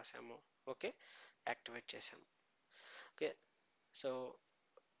అనేది రాసాము. ఓకే, యాక్టివేట్ చేసాము. Okay, so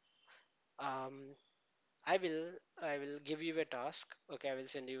I will give you a task. Okay, I will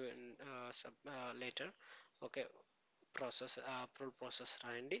send you in later. Okay, approve process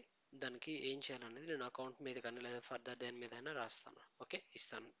రాయండి. దానికి ఏం చేయాలనేది నేను అకౌంట్ మీద కానీ లేదా ఫర్దర్ దేని మీద అయినా రాస్తాను. ఓకే,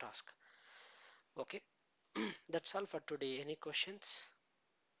 ఇస్తాను task. Okay, that's all for today. Any questions?